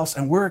spouse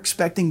and we're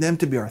expecting them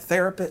to be our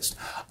therapist,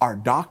 our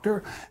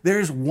doctor.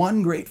 There's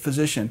one great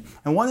physician.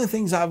 And one of the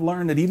things I've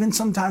learned, that even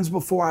sometimes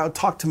before I would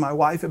talk to my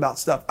wife about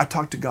stuff, I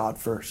talk to God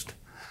first.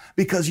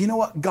 Because you know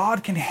what?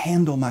 God can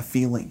handle my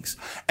feelings.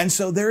 And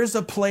so there is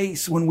a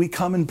place when we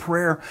come in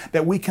prayer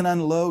that we can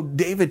unload.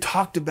 David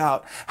talked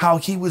about how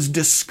he was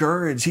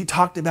discouraged. He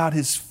talked about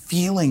his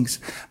feelings.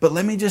 But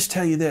let me just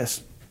tell you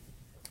this.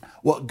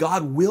 What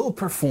God will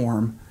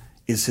perform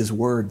is his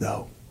word,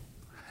 though.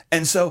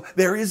 And so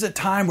there is a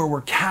time where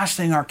we're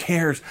casting our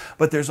cares,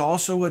 but there's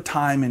also a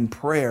time in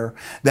prayer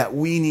that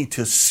we need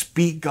to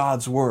speak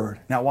God's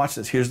word. Now watch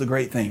this. Here's the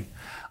great thing.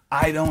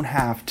 I don't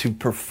have to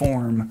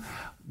perform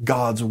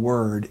God's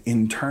word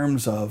in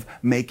terms of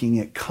making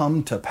it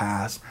come to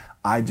pass.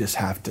 I just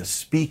have to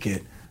speak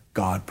it.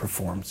 God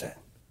performs it.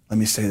 Let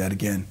me say that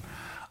again.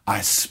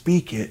 I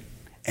speak it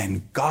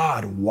and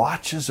God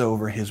watches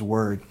over his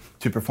word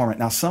to perform it.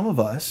 Now, some of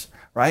us,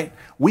 right,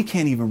 we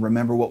can't even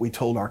remember what we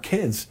told our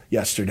kids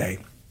yesterday.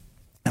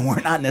 And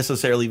we're not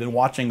necessarily even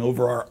watching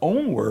over our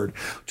own word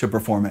to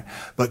perform it.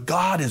 But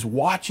God is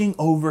watching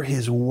over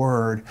his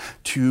word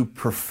to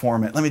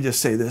perform it. Let me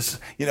just say this.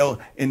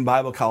 In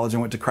Bible college, I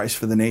went to Christ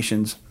for the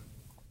Nations.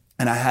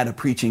 And I had a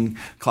preaching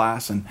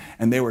class. And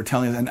they were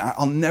telling us, and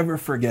I'll never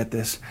forget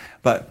this.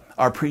 But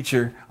our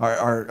preacher,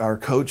 our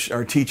coach,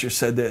 our teacher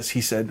said this.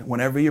 He said,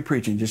 whenever you're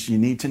preaching, you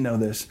need to know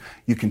this.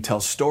 You can tell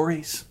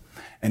stories.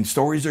 And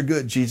stories are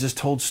good. Jesus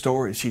told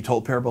stories. He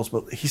told parables.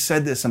 But he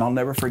said this, and I'll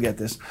never forget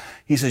this.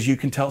 He says, you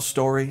can tell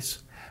stories,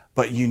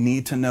 but you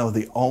need to know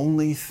the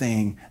only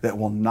thing that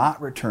will not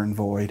return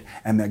void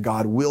and that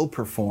God will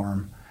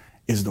perform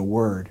is the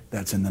word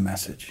that's in the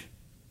message.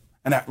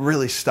 And that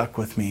really stuck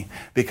with me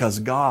because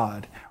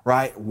God,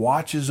 right,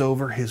 watches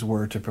over his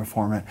word to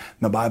perform it.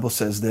 And the Bible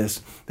says this,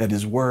 that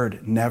his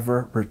word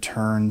never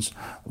returns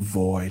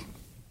void.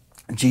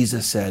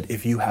 Jesus said,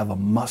 if you have a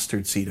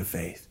mustard seed of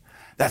faith,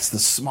 that's the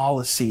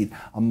smallest seed,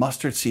 a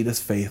mustard seed of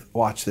faith.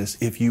 Watch this.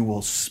 If you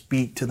will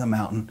speak to the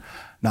mountain,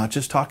 not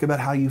just talk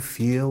about how you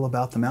feel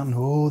about the mountain.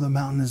 Oh, the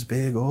mountain is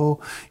big. Oh,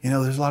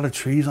 there's a lot of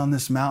trees on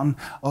this mountain.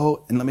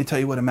 Oh, and let me tell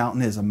you what a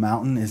mountain is. A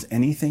mountain is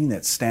anything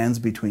that stands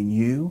between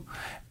you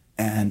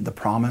and the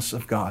promise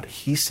of God.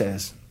 He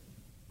says,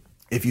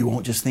 if you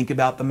won't just think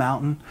about the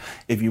mountain,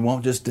 if you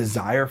won't just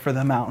desire for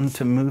the mountain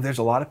to move, there's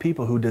a lot of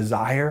people who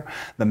desire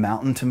the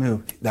mountain to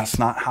move. That's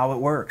not how it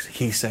works.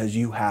 He says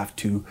you have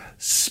to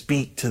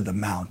speak to the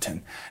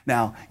mountain.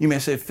 Now, you may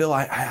say, Phil,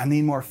 I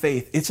need more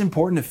faith. It's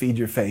important to feed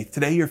your faith.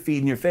 Today you're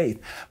feeding your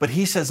faith. But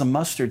he says a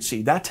mustard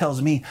seed. That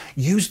tells me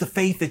use the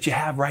faith that you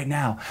have right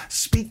now.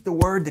 Speak the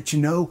word that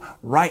you know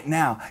right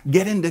now.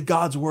 Get into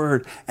God's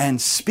word and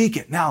speak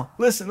it. Now,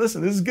 listen, this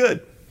is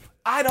good.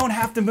 I don't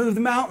have to move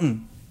the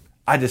mountain.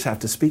 I just have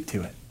to speak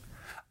to it.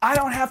 I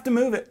don't have to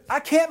move it. I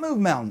can't move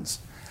mountains.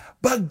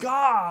 But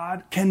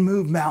God can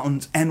move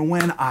mountains. And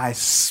when I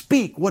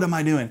speak, what am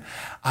I doing?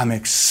 I'm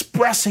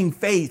expressing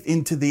faith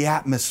into the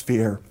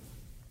atmosphere.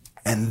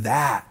 And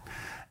that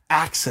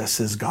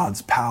accesses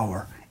God's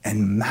power.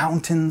 And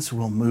mountains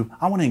will move.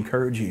 I want to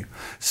encourage you.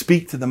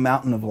 Speak to the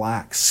mountain of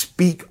lack.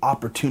 Speak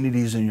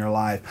opportunities in your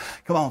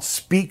life. Come on,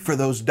 speak for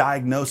those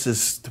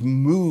diagnoses to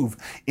move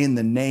in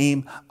the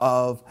name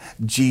of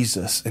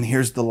Jesus. And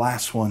here's the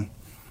last one.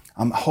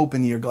 I'm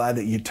hoping you're glad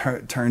that you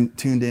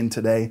tuned in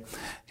today.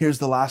 Here's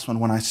the last one.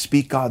 When I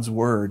speak God's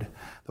word,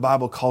 the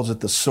Bible calls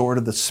it the sword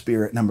of the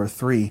Spirit. Number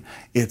 3,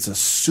 it's a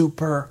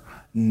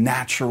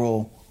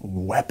supernatural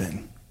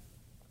weapon.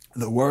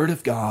 The word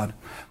of God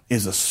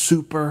is a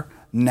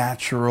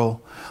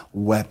supernatural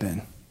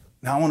weapon.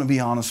 Now, I want to be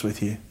honest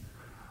with you.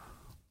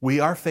 We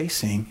are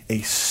facing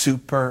a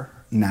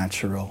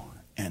supernatural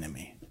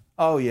enemy.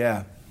 Oh,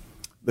 yeah.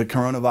 The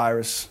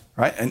coronavirus,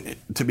 right? And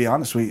to be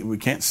honest, we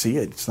can't see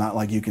it. It's not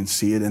like you can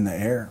see it in the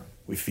air.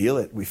 We feel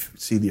it. We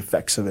see the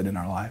effects of it in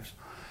our lives.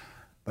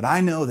 But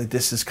I know that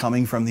this is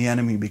coming from the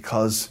enemy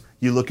because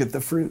you look at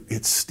the fruit.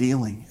 It's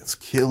stealing. It's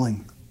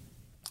killing.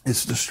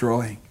 It's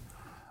destroying.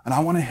 And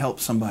I want to help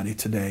somebody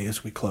today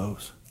as we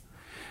close.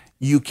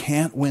 You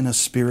can't win a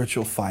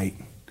spiritual fight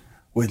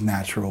with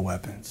natural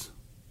weapons.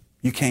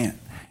 You can't.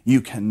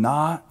 You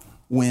cannot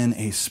win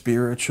a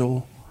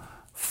spiritual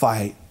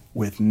fight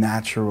with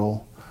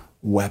natural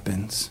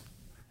weapons.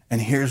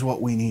 And here's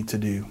what we need to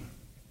do.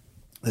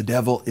 The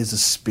devil is a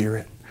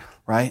spirit,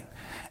 right?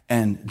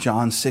 And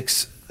John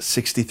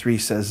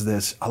 6:63 says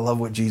this. I love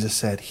what Jesus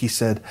said. He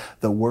said,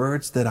 the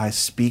words that I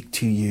speak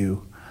to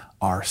you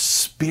are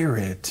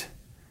spirit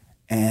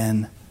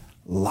and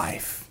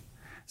life.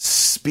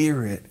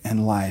 Spirit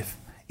and life.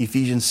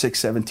 Ephesians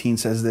 6:17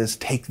 says this,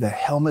 take the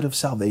helmet of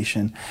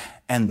salvation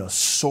and the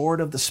sword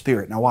of the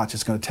Spirit. Now watch,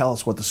 it's going to tell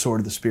us what the sword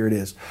of the Spirit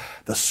is.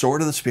 The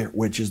sword of the Spirit,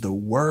 which is the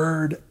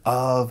Word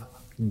of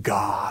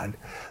God.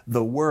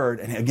 The Word,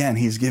 and again,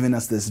 he's giving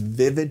us this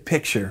vivid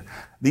picture.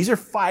 These are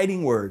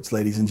fighting words,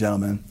 ladies and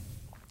gentlemen.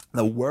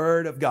 The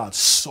Word of God,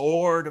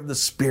 sword of the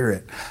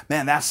Spirit.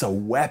 Man, that's a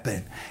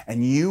weapon.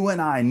 And you and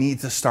I need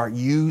to start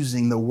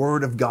using the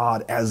Word of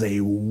God as a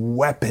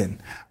weapon,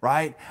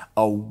 right?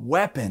 A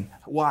weapon.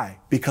 Why?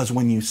 Because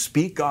when you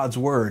speak God's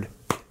Word,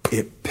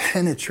 it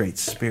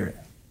penetrates spirit.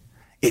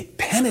 It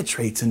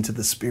penetrates into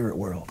the spirit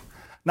world.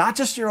 Not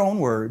just your own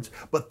words,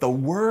 but the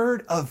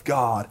Word of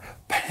God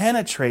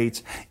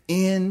penetrates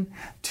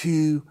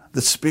into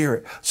the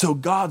spirit. So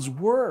God's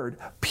Word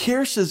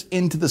pierces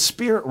into the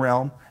spirit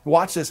realm,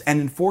 watch this, and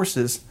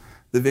enforces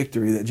the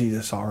victory that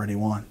Jesus already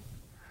won.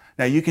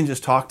 Now, you can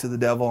just talk to the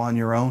devil on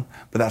your own,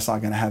 but that's not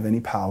going to have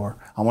any power.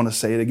 I want to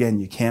say it again.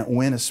 You can't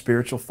win a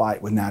spiritual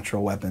fight with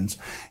natural weapons.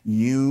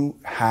 You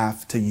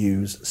have to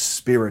use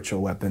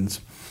spiritual weapons,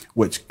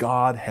 which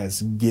God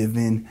has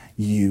given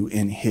you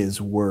in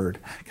His Word.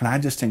 Can I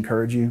just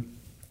encourage you?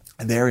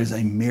 There is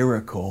a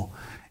miracle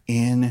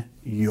in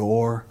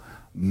your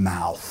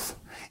mouth.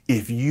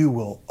 If you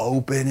will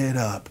open it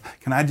up.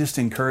 Can I just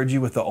encourage you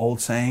with the old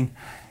saying?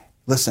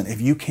 Listen, if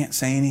you can't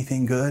say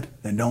anything good,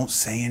 then don't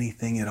say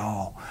anything at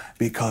all,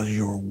 because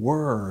your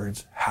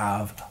words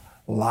have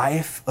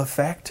life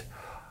effect.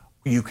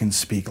 You can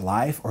speak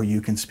life or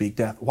you can speak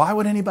death. Why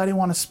would anybody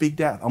want to speak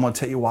death? I'm going to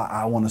tell you why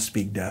I want to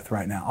speak death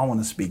right now. I want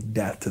to speak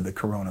death to the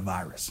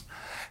coronavirus.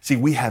 See,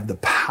 we have the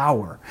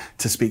power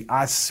to speak.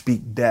 I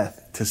speak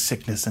death to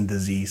sickness and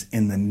disease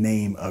in the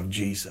name of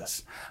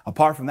Jesus.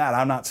 Apart from that,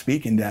 I'm not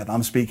speaking death.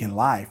 I'm speaking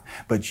life.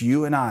 But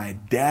you and I,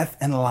 death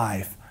and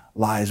life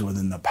lies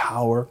within the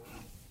power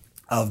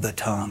of the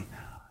tongue.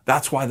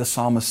 That's why the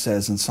psalmist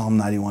says in Psalm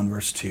 91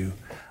 verse 2,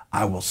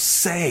 I will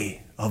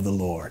say of the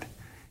Lord,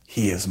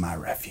 He is my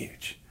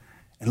refuge.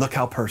 And look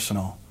how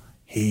personal.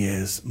 He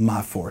is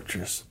my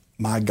fortress,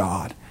 my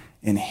God.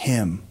 In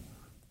Him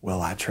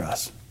will I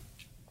trust.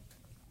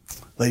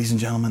 Ladies and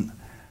gentlemen,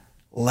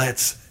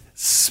 let's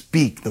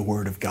speak the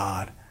Word of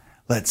God.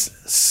 Let's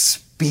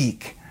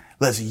speak.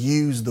 Let's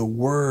use the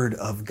Word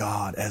of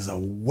God as a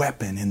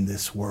weapon in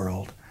this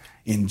world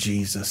in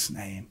Jesus'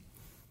 name.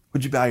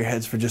 Would you bow your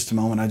heads for just a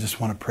moment? I just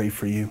want to pray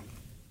for you.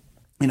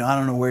 You know, I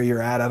don't know where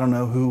you're at. I don't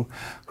know who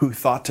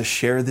thought to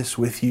share this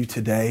with you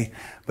today,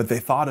 but they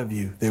thought of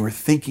you. They were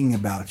thinking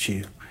about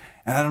you.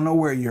 And I don't know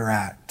where you're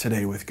at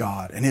today with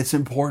God. And it's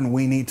important.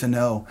 We need to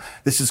know.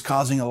 This is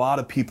causing a lot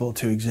of people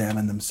to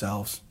examine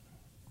themselves.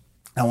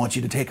 I want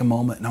you to take a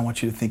moment and I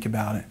want you to think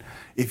about it.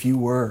 If you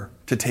were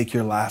to take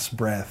your last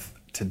breath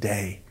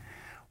today,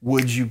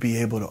 would you be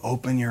able to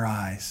open your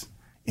eyes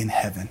in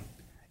heaven?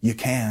 You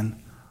can.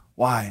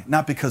 Why?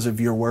 Not because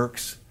of your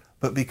works,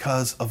 but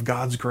because of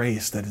God's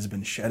grace that has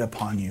been shed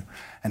upon you.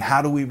 And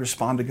how do we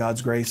respond to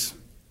God's grace?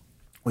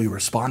 We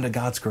respond to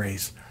God's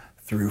grace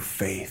through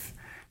faith,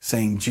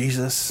 saying,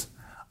 Jesus,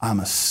 I'm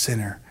a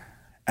sinner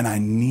and I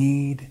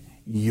need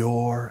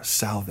your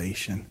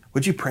salvation.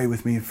 Would you pray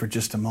with me for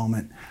just a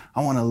moment?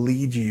 I want to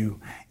lead you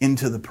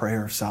into the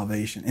prayer of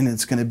salvation. And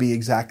it's going to be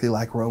exactly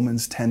like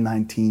Romans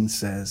 10:19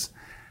 says.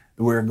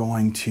 We're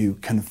going to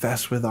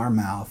confess with our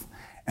mouth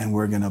and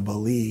we're going to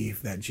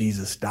believe that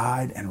Jesus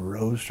died and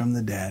rose from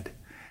the dead.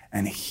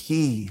 And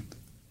He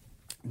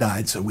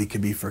died so we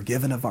could be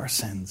forgiven of our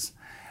sins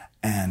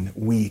and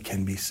we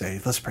can be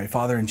saved. Let's pray.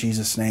 Father, in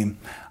Jesus' name,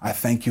 I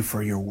thank you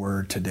for your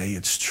word today.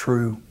 It's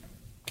true.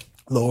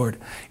 Lord,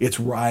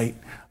 it's right.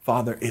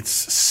 Father, it's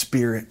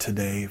spirit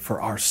today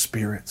for our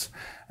spirits.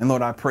 And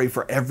Lord, I pray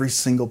for every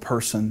single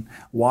person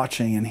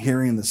watching and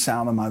hearing the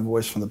sound of my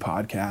voice from the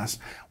podcast.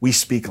 We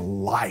speak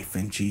life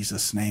in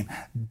Jesus' name.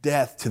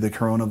 Death to the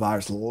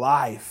coronavirus.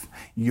 Life,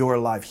 your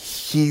life,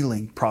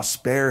 healing,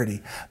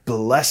 prosperity,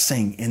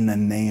 blessing in the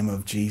name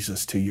of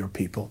Jesus to your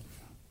people.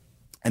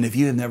 And if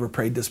you have never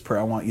prayed this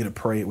prayer, I want you to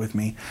pray it with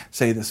me.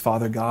 Say this,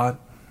 Father God.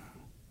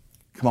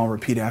 Come on,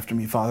 repeat after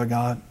me. Father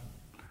God,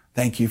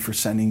 thank you for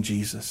sending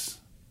Jesus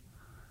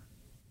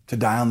to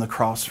die on the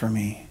cross for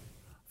me.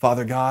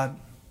 Father God,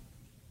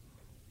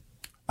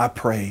 I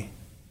pray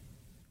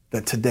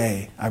that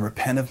today I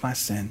repent of my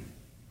sin.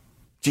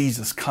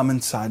 Jesus, come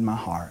inside my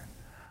heart.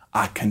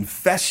 I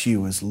confess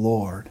you as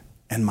Lord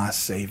and my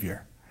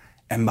Savior.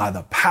 And by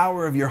the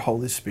power of your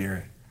Holy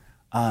Spirit,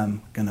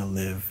 I'm going to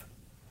live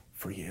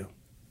for you.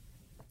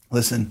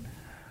 Listen,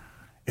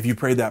 if you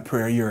prayed that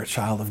prayer, you're a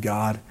child of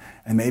God.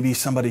 And maybe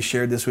somebody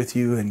shared this with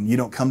you and you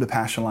don't come to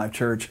Passion Life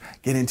Church.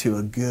 Get into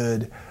a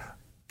good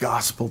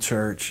gospel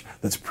church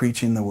that's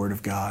preaching the Word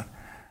of God.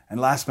 And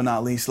last but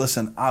not least,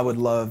 listen, I would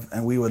love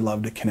and we would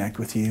love to connect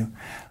with you.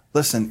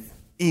 Listen,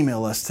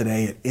 email us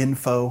today at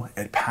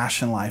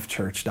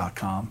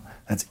info@passionlifechurch.com.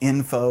 That's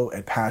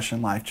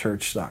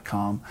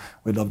info@passionlifechurch.com.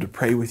 We'd love to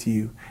pray with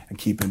you and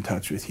keep in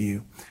touch with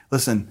you.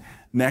 Listen,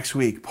 next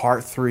week,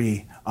 part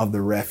 3 of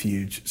The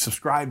Refuge.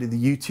 Subscribe to the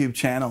YouTube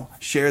channel.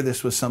 Share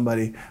this with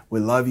somebody.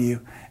 We love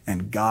you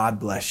and God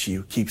bless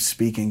you. Keep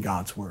speaking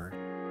God's word.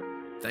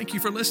 Thank you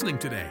for listening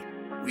today.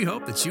 We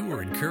hope that you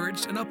were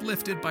encouraged and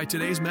uplifted by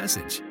today's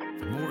message.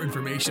 For more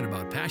information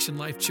about Passion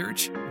Life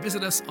Church,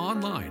 visit us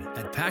online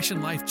at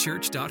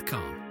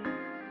passionlifechurch.com.